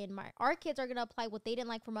apply, and our kids are gonna apply what they didn't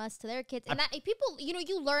like from us to their kids, and people, you know,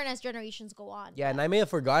 you learn as generations go on. Yeah, and I may have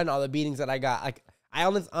forgotten all the beatings that I got. Like, I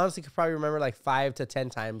honestly could probably remember like 5 to 10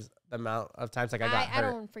 times the amount of times like I got hurt. I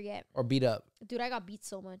don't forget or beat up. Dude, I got beat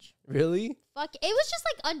so much. Really? Fuck, it was just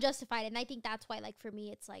like unjustified, and I think that's why, like, for me,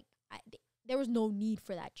 it's like there was no need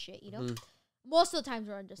for that shit. You know, most of the times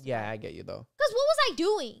were unjustified. Yeah, I get you though. Because what was I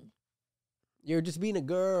doing? You were just being a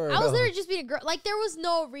girl. I was literally just being a girl. Like, there was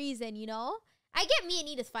no reason, you know? I get me and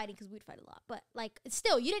Nita's fighting because we'd fight a lot. But, like,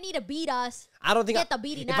 still, you didn't need to beat us. I don't think get the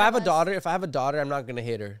beating if I have a daughter, I'm not going to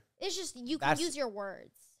hit her. It's just, you can use your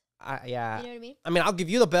words. Yeah. You know what I mean? I mean, I'll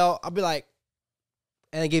give you the belt. I'll be like,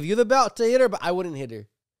 and I give you the belt to hit her, but I wouldn't hit her.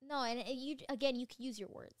 No, and you can use your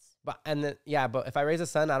words. But if I raise a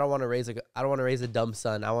son, I don't want to raise a dumb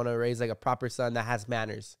son. I want to raise like a proper son that has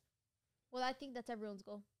manners. Well, I think that's everyone's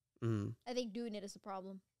goal. I think doing it is a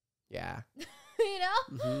problem. Yeah. You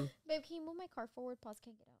know? Babe, can you move my car forward? Pause,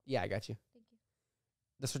 can't get out. Yeah, I got you. Thank you.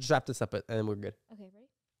 Let's just wrap this up and then we're good. Okay, ready?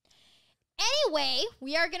 Anyway,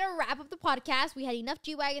 we are going to wrap up the podcast. We had enough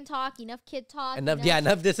G-Wagon talk, enough kid talk.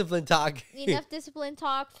 Enough discipline talk. Enough discipline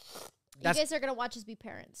talk. You guys are going to watch us be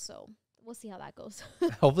parents, so we'll see how that goes.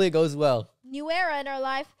 Hopefully it goes well. New era in our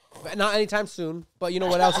life. Not anytime soon, but you know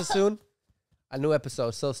what else is soon? A new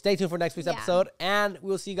episode. So stay tuned for next week's episode, and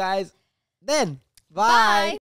we'll see you guys then. Bye.